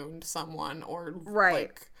to wound someone or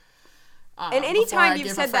like and anytime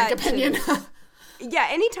you've said that opinion. Yeah,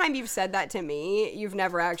 anytime you've said that to me, you've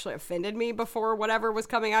never actually offended me before whatever was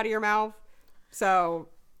coming out of your mouth. So,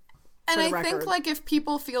 and I think, like, if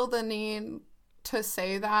people feel the need to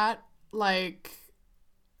say that, like,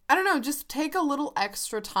 I don't know, just take a little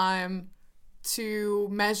extra time to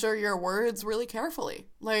measure your words really carefully.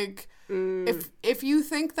 Like, if you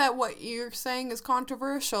think that what you're saying is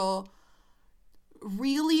controversial,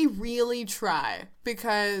 really, really try,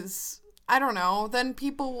 because I don't know, then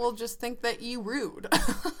people will just think that you rude.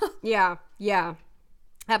 Yeah,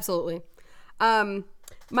 absolutely.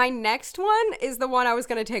 My next one is the one I was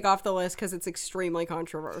going to take off the list because it's extremely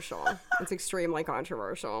controversial.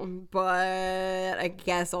 But I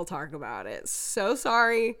guess I'll talk about it. So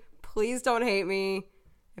sorry. Please don't hate me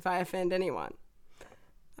if I offend anyone.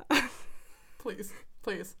 Please.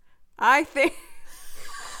 I think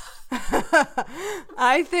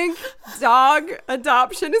dog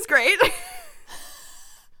adoption is great.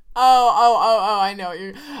 Oh, I know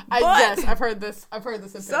you. Yes, I've heard this opinion.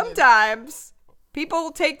 Sometimes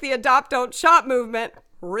people take the adopt don't shop movement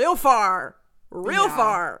real far.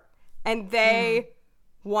 And they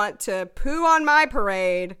want to poo on my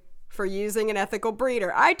parade for using an ethical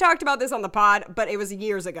breeder. I talked about this on the pod, but it was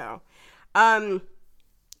years ago. The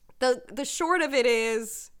short of it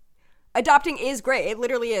is, adopting is great. It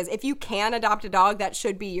literally is. If you can adopt a dog, that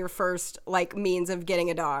should be your first, like, means of getting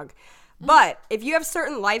a dog. But if you have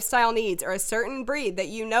certain lifestyle needs or a certain breed that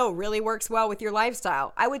you know really works well with your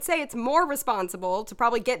lifestyle, I would say it's more responsible to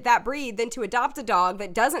probably get that breed than to adopt a dog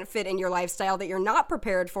that doesn't fit in your lifestyle, that you're not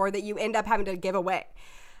prepared for, that you end up having to give away.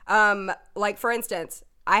 Like, for instance,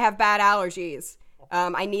 I have bad allergies.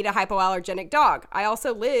 I need a hypoallergenic dog. I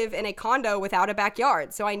also live in a condo without a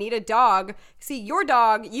backyard, so I need a dog. See, your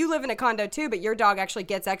dog, you live in a condo too, but your dog actually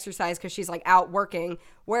gets exercise because she's, like, out working,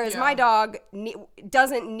 whereas my dog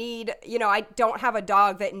doesn't need, you know, I don't have a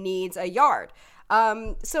dog that needs a yard.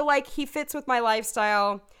 So, like, he fits with my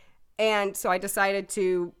lifestyle, and so I decided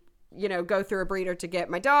to, you know, go through a breeder to get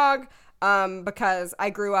my dog, because I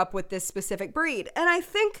grew up with this specific breed. And I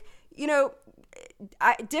think, you know,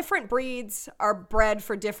 different breeds are bred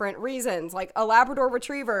for different reasons. Like, a Labrador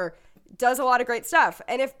Retriever does a lot of great stuff.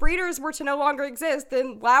 And if breeders were to no longer exist,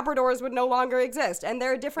 then Labradors would no longer exist. And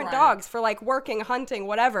there are different dogs for, like, working, hunting,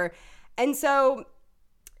 whatever. And so,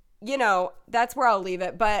 you know, that's where I'll leave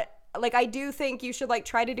it. But, like, I do think you should, like,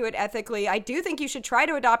 try to do it ethically. I do think you should try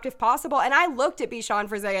to adopt if possible. And I looked at Bichon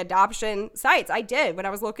Frise adoption sites. I did when I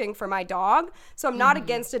was looking for my dog. So I'm not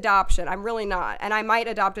against adoption. I'm really not. And I might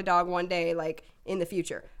adopt a dog one day, like, in the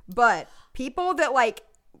future. But people that, like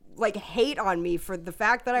hate on me for the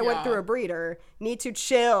fact that I went through a breeder need to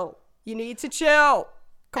chill. You need to chill.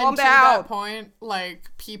 Calm down. To that point, like,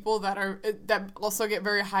 people that also get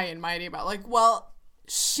very high and mighty about, like, well,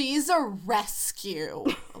 she's a rescue.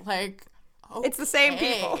 Like, It's the same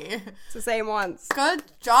people. It's the same ones. Good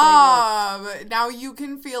job. Now you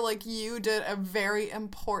can feel like you did a very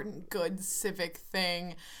important, good civic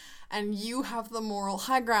thing, and you have the moral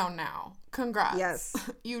high ground now. Congrats. Yes.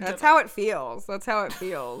 That's how it feels. That's how it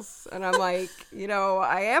feels. And I'm like,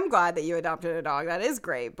 I am glad that you adopted a dog. That is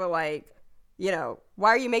great. But like, why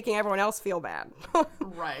are you making everyone else feel bad?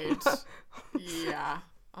 Right. Yeah.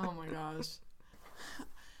 Oh my gosh.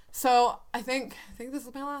 So I think this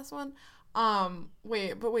is my last one.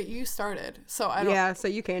 Wait, you started. So I don't. Yeah, so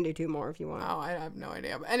you can do 2 more if you want. Oh, I have no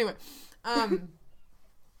idea. But anyway,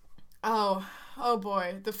 oh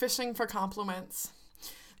boy, the fishing for compliments.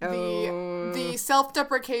 The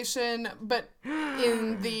self-deprecation, but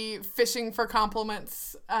in the fishing for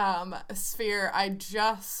compliments sphere, I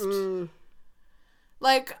just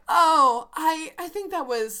like, I think that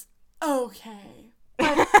was okay,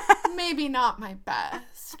 but maybe not my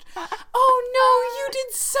best. Oh no, you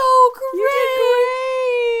did so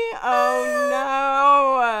great.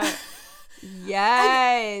 Oh no.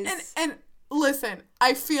 Yes. And listen,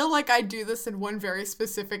 I feel like I do this in one very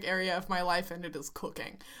specific area of my life, and it is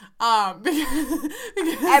cooking.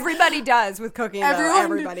 Because everybody does with cooking.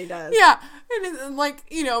 Everybody does. Yeah, and like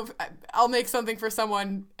I'll make something for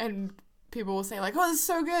someone, and people will say like, "Oh, this is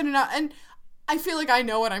so good," and I feel like I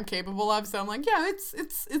know what I'm capable of, so I'm like, "Yeah,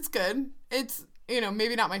 it's good. It's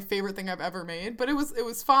maybe not my favorite thing I've ever made, but it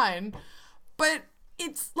was fine." But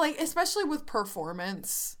it's like, especially with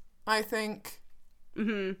performance, I think.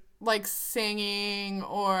 Mm-hmm. Like singing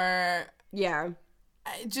or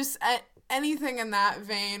just anything in that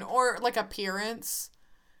vein, or like appearance.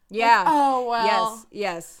 Yeah. Like, oh well.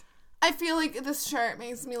 Yes. I feel like this shirt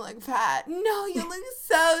makes me look fat. No, you look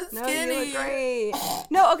so skinny. No, you look great.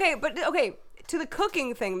 No, okay, to the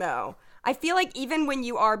cooking thing though, I feel like even when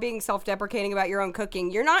you are being self-deprecating about your own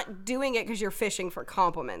cooking, you're not doing it because you're fishing for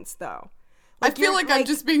compliments though. Like, I feel like I'm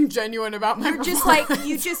just being genuine about my performance. Just like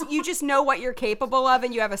you just know what you're capable of,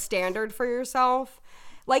 and you have a standard for yourself.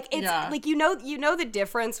 Like it's like you know the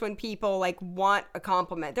difference when people like want a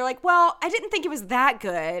compliment. They're like, "Well, I didn't think it was that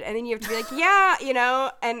good," and then you have to be like, "Yeah,"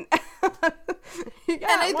 and and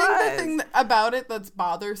I think the thing about it that's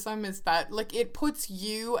bothersome is that like it puts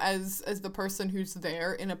you as the person who's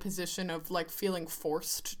there in a position of like feeling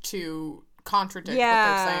forced to contradict what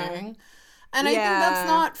they're saying. And I think that's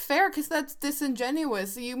not fair, because that's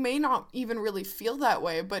disingenuous. You may not even really feel that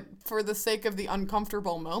way, but for the sake of the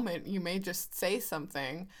uncomfortable moment, you may just say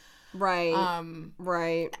something. Right.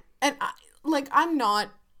 Right. And I'm not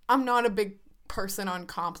a big person on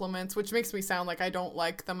compliments, which makes me sound like I don't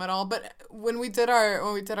like them at all. But when we did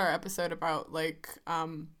our episode about like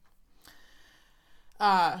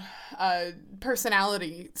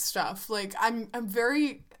personality stuff, like I'm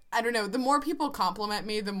very, I don't know, the more people compliment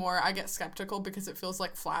me, the more I get skeptical, because it feels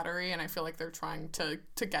like flattery, and I feel like they're trying to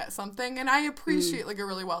get something. And I appreciate like a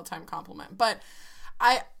really well-timed compliment, but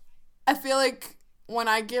I feel like when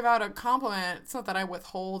I give out a compliment, it's not that I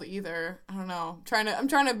withhold either. I don't know. I'm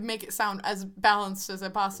trying to make it sound as balanced as I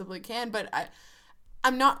possibly can, but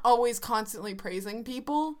I'm not always constantly praising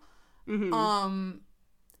people. Mm-hmm.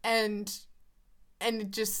 And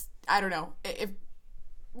it just, I don't know,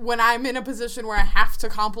 when I'm in a position where I have to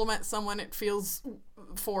compliment someone, it feels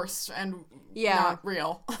forced and not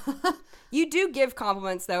real. You do give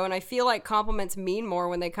compliments, though, and I feel like compliments mean more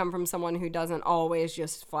when they come from someone who doesn't always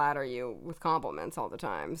just flatter you with compliments all the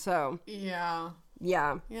time. So Yeah.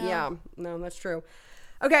 No, that's true.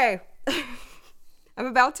 Okay. I'm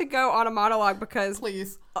about to go on a monologue because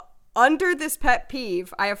Please. Under this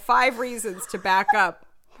peeve, I have 5 reasons to back up.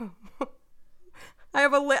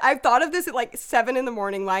 I've thought of this at like 7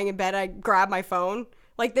 a.m, lying in bed. I grab my phone.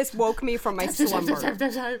 Like, this woke me from my slumber.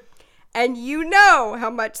 And you know how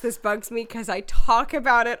much this bugs me because I talk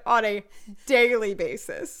about it on a daily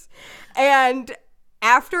basis. And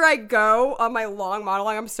after I go on my long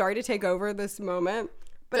monologue, I'm sorry to take over this moment,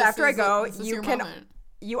 but after I go,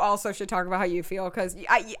 you also should talk about how you feel, because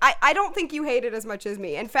I don't think you hate it as much as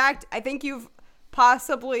me. In fact, I think you've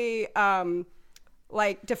possibly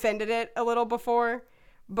like defended it a little before,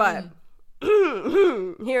 but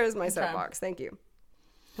here's my soapbox. Thank you.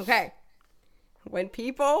 Okay. When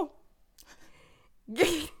people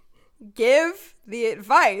give the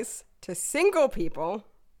advice to single people,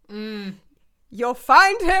 you'll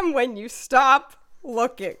find him when you stop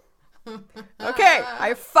looking. Okay, I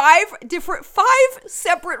have 5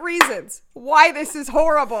 separate reasons why this is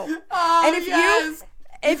horrible. And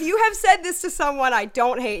if you have said this to someone, I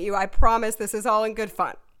don't hate you. I promise this is all in good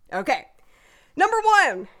fun. Okay. Number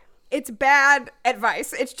 1, it's bad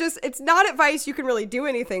advice. It's not advice you can really do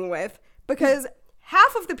anything with, because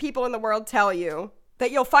half of the people in the world tell you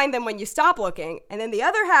that you'll find them when you stop looking. And then the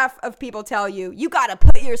other half of people tell you, you got to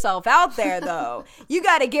put yourself out there, though. You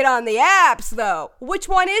got to get on the apps, though. Which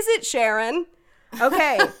one is it, Sharon?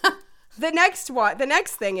 Okay. The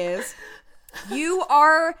next thing is you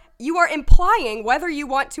are implying, whether you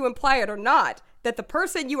want to imply it or not, that the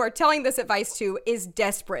person you are telling this advice to is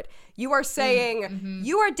desperate. You are saying,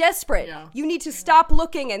 you are desperate. Yeah. You need to stop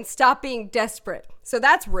looking and stop being desperate. So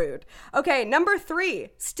that's rude. Okay, number 3,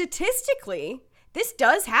 statistically, this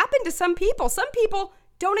does happen to some people. Some people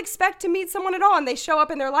don't expect to meet someone at all and they show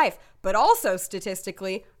up in their life. But also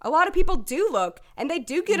statistically, a lot of people do look and they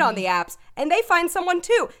do get on the apps and they find someone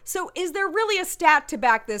too. So is there really a stat to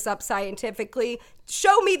back this up scientifically?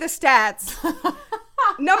 Show me the stats.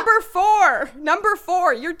 Number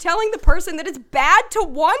four, you're telling the person that it's bad to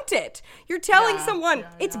want it. You're telling someone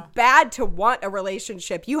it's bad to want a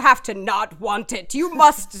relationship. You have to not want it. You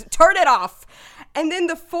must turn it off. And then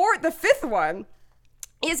the fifth one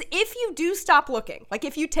is if you do stop looking, like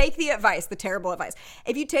if you take the advice, the terrible advice,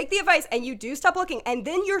 if you take the advice and you do stop looking and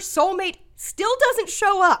then your soulmate still doesn't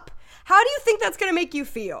show up, how do you think that's going to make you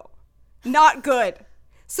feel? Not good.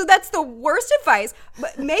 So that's the worst advice,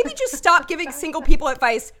 but maybe just stop giving single people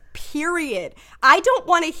advice, period. I don't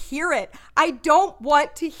want to hear it. I don't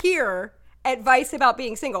want to hear advice about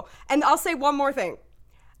being single. And I'll say one more thing.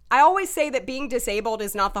 I always say that being disabled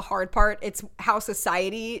is not the hard part. It's how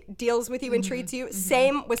society deals with you and treats you.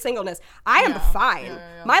 Same with singleness. I am fine.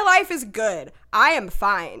 My life is good. I am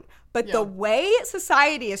fine. But the way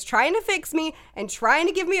society is trying to fix me and trying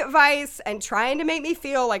to give me advice and trying to make me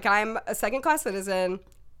feel like I'm a second-class citizen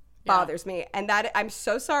bothers me. And that I'm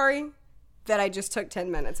so sorry that I just took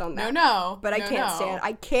 10 minutes on that. But I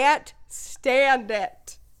can't stand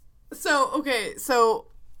it. So, okay, so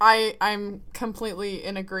I'm completely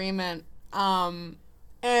in agreement.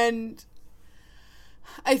 And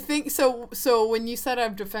I think so when you said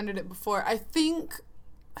I've defended it before, I think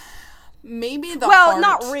maybe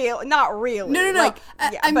not really. No. Like,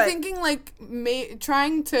 I'm thinking like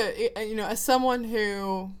trying to, as someone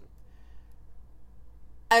who,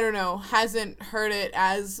 I don't know, hasn't heard it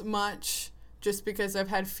as much just because I've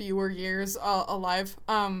had fewer years alive.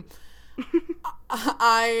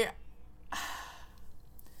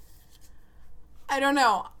 I don't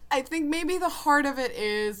know. I think maybe the heart of it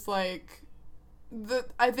is like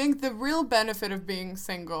I think the real benefit of being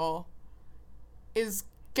single is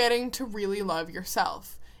getting to really love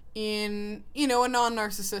yourself in, a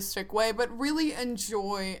non-narcissistic way, but really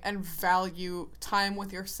enjoy and value time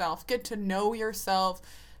with yourself. Get to know yourself.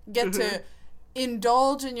 Get to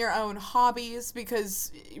indulge in your own hobbies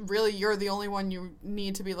because really you're the only one you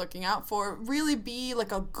need to be looking out for. Really be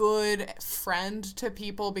like a good friend to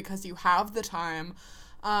people because you have the time.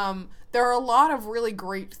 There are a lot of really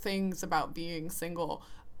great things about being single.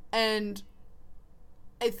 And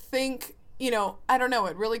I think, I don't know,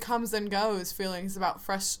 it really comes and goes, feelings about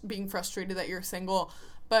being frustrated that you're single.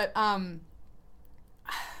 But I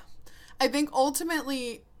think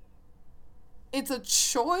ultimately it's a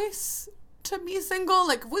choice to be single.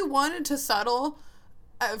 Like, if we wanted to settle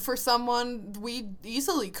for someone, we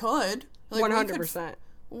easily could. Like, 100%.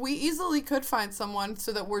 We easily could find someone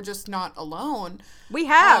so that we're just not alone. We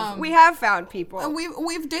have found people. And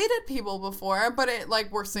we've dated people before, but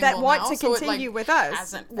we're single that want now, to so continue with us.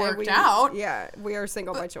 Hasn't worked out. Yeah, we are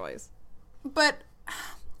single by choice. But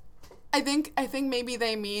I think maybe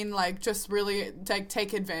they mean just really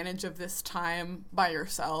take advantage of this time by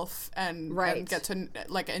yourself and get to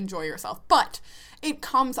enjoy yourself. But it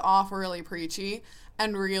comes off really preachy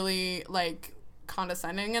and really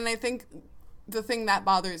condescending. And I think the thing that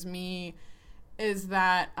bothers me is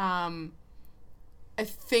that I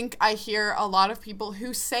think I hear a lot of people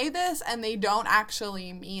who say this and they don't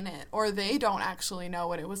actually mean it, or they don't actually know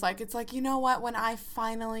what it was like. It's like, you know what, when I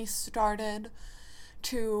finally started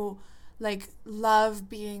to love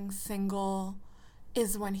being single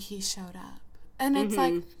is when he showed up. And it's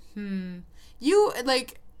you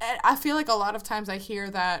I feel like a lot of times I hear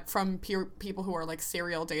that from people who are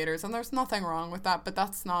serial daters, and there's nothing wrong with that, but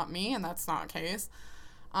that's not me, and that's not the case.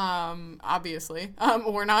 Obviously.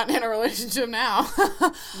 We're not in a relationship now.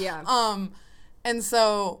 Yeah. And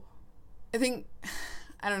so I think,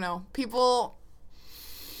 I don't know, people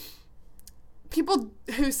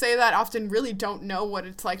who say that often really don't know what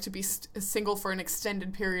it's like to be single for an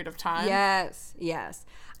extended period of time. Yes.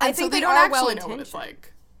 I think they don't actually know what it's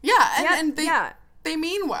like. Yeah, and they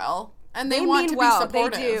mean well, and they want to be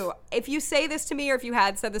supportive. They do. If you say this to me, or if you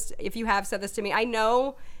have said this to me, I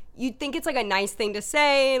know you think it's a nice thing to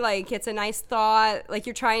say, it's a nice thought,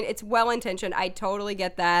 you're trying, it's well intentioned. I totally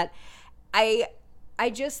get that. I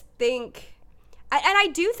just think And I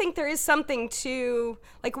do think there is something to,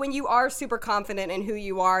 like, when you are super confident in who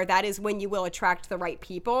you are, that is when you will attract the right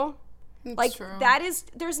people. It's like, true. that is,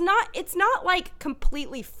 it's not, like,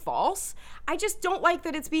 completely false. I just don't like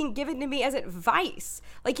that it's being given to me as advice.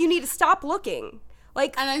 Like, you need to stop looking.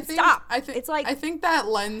 Like, and I think, stop. It's like, I think that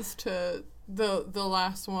lends to the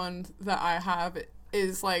last one that I have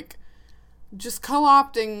is, like, just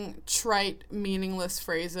co-opting trite, meaningless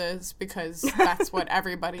phrases because that's what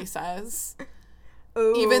everybody says.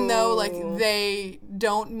 Ooh. Even though, like, they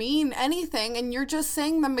don't mean anything, and you're just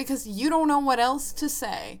saying them because you don't know what else to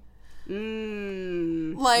say.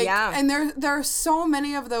 Like, yeah. and there are so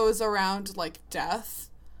many of those around, like, death.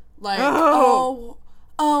 Like, oh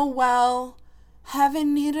well,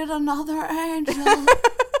 heaven needed another angel.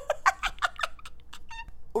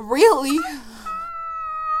 Really?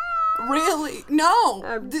 Really?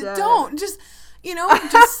 No. Don't. Just,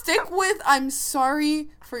 just stick with, I'm sorry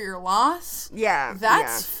for your loss. Yeah.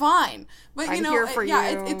 That's fine. But, I'm here for you.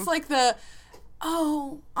 It's like the,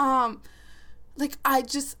 like, I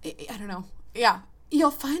don't know. Yeah. You'll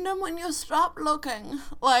find them when you stop looking.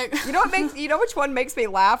 Like. You know which one makes me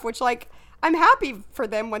laugh? Which, like, I'm happy for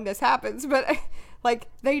them when this happens, but, like,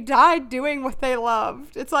 they died doing what they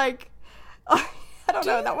loved. It's like, I don't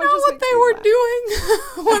know. That one just what they were doing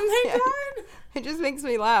when they died? It just makes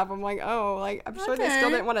me laugh. I'm like, oh, like, I'm sure they Okay. still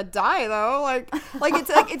didn't want to die though. Like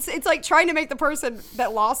it's like trying to make the person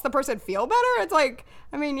that lost the person feel better. It's like,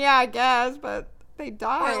 I mean, yeah, I guess, but they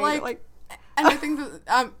died. Or like, and I think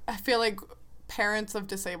that I feel like parents of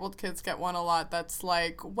disabled kids get one a lot. That's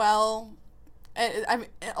like, well, I mean,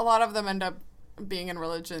 a lot of them end up being in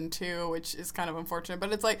religion too, which is kind of unfortunate,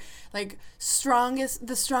 but it's like the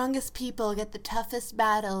strongest people get the toughest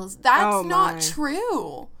battles. That's not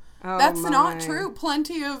true. That's not true.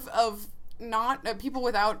 Plenty of not people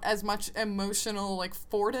without as much emotional, like,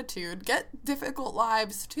 fortitude get difficult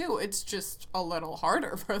lives too. It's just a little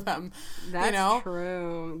harder for them. That's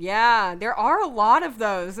true. Yeah, there are a lot of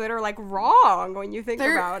those that are, like, wrong when you think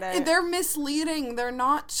about it. They're misleading. They're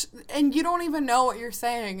not, and you don't even know what you're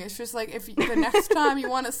saying. It's just like, if the next time you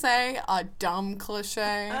want to say a dumb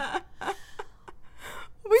cliche.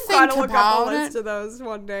 We've got to look up a list of those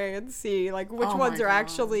one day and see, like, which ones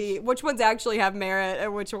actually have merit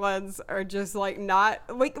and which ones are just, like, not.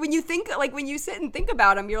 Like, when you sit and think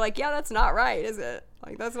about them, you're like, yeah, that's not right, is it?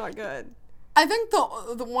 Like, that's not good. I think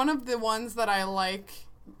the one of the ones that I like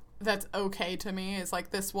that's okay to me is,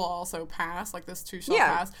 like, this will also pass, like, this too shall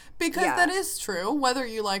pass, because that is true. Whether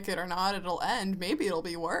you like it or not, it'll end. Maybe it'll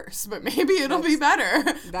be worse, but maybe it'll be better.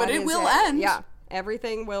 But it will end. Yeah,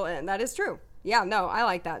 everything will end. That is true. Yeah, no, I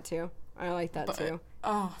like that too. Too.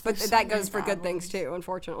 But that goes for good things too,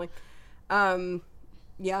 unfortunately.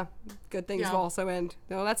 Yeah, good things will also end.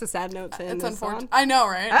 No, that's a sad note to end this on. I know,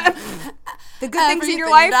 right? The good things in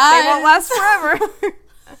your life, they won't last forever.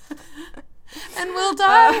 And we'll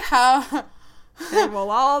die. And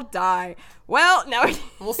we'll all die. Well, no.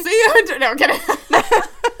 We'll see you. No, I'm kidding.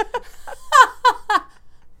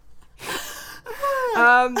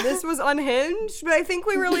 This was unhinged, but I think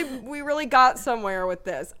we really got somewhere with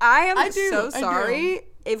this. I am so sorry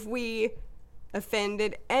if we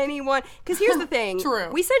offended anyone. Because here's the thing. True.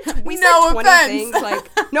 We said 20 things. Like,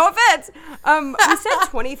 no offense. We said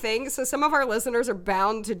 20 things, so some of our listeners are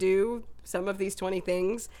bound to do some of these 20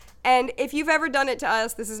 things. And if you've ever done it to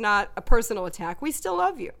us, this is not a personal attack. We still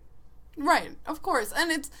love you. Right. Of course.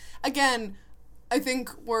 And it's, again, I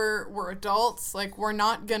think we're adults. Like, we're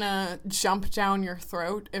not gonna jump down your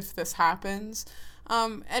throat if this happens.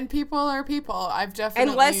 And people are people. I've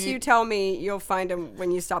definitely... Unless you tell me you'll find them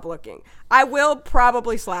when you stop looking. I will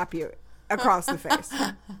probably slap you across the face.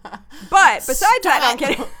 But besides that, I'm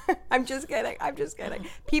kidding. I'm just kidding.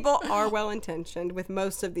 People are well-intentioned with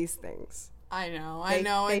most of these things. I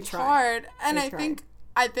know. It's hard. And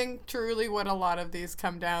I think truly what a lot of these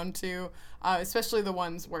come down to, especially the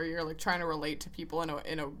ones where you're, like, trying to relate to people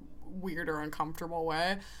in a weird or uncomfortable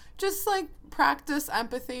way, just, like, practice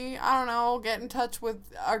empathy. I don't know, get in touch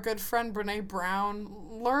with our good friend Brene Brown.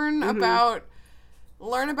 Learn about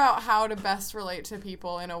how to best relate to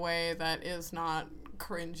people in a way that is not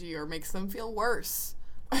cringy or makes them feel worse.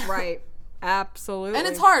 Right. Absolutely. And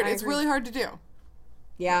it's hard. It's really hard to do.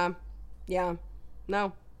 Yeah.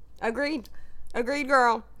 No. Agreed,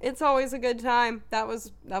 girl. It's always a good time. That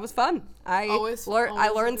was fun. I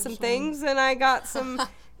learned some things, and I got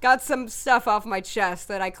some stuff off my chest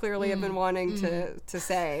that I clearly have been wanting to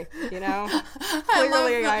say. You know,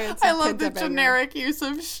 I love the generic use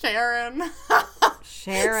of Sharon.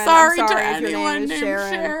 Sharon. Sorry I'm to sorry if your anyone name is named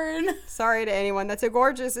Sharon. Sorry to anyone. It's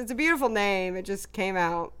a beautiful name. It just came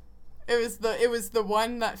out. It was the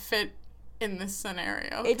one that fit in this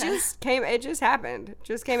scenario. Okay? It just happened.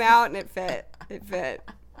 Just came out and it fit. It fit.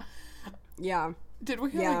 Yeah. Did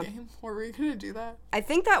we have a game? Were we going to do that? I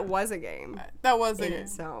think that was a game. That was a in game.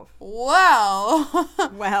 itself. Well.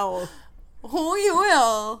 Well. We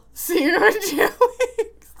will see you in 2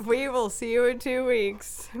 weeks. We will see you in 2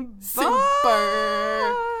 weeks. Super.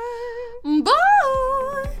 Bye. Bye.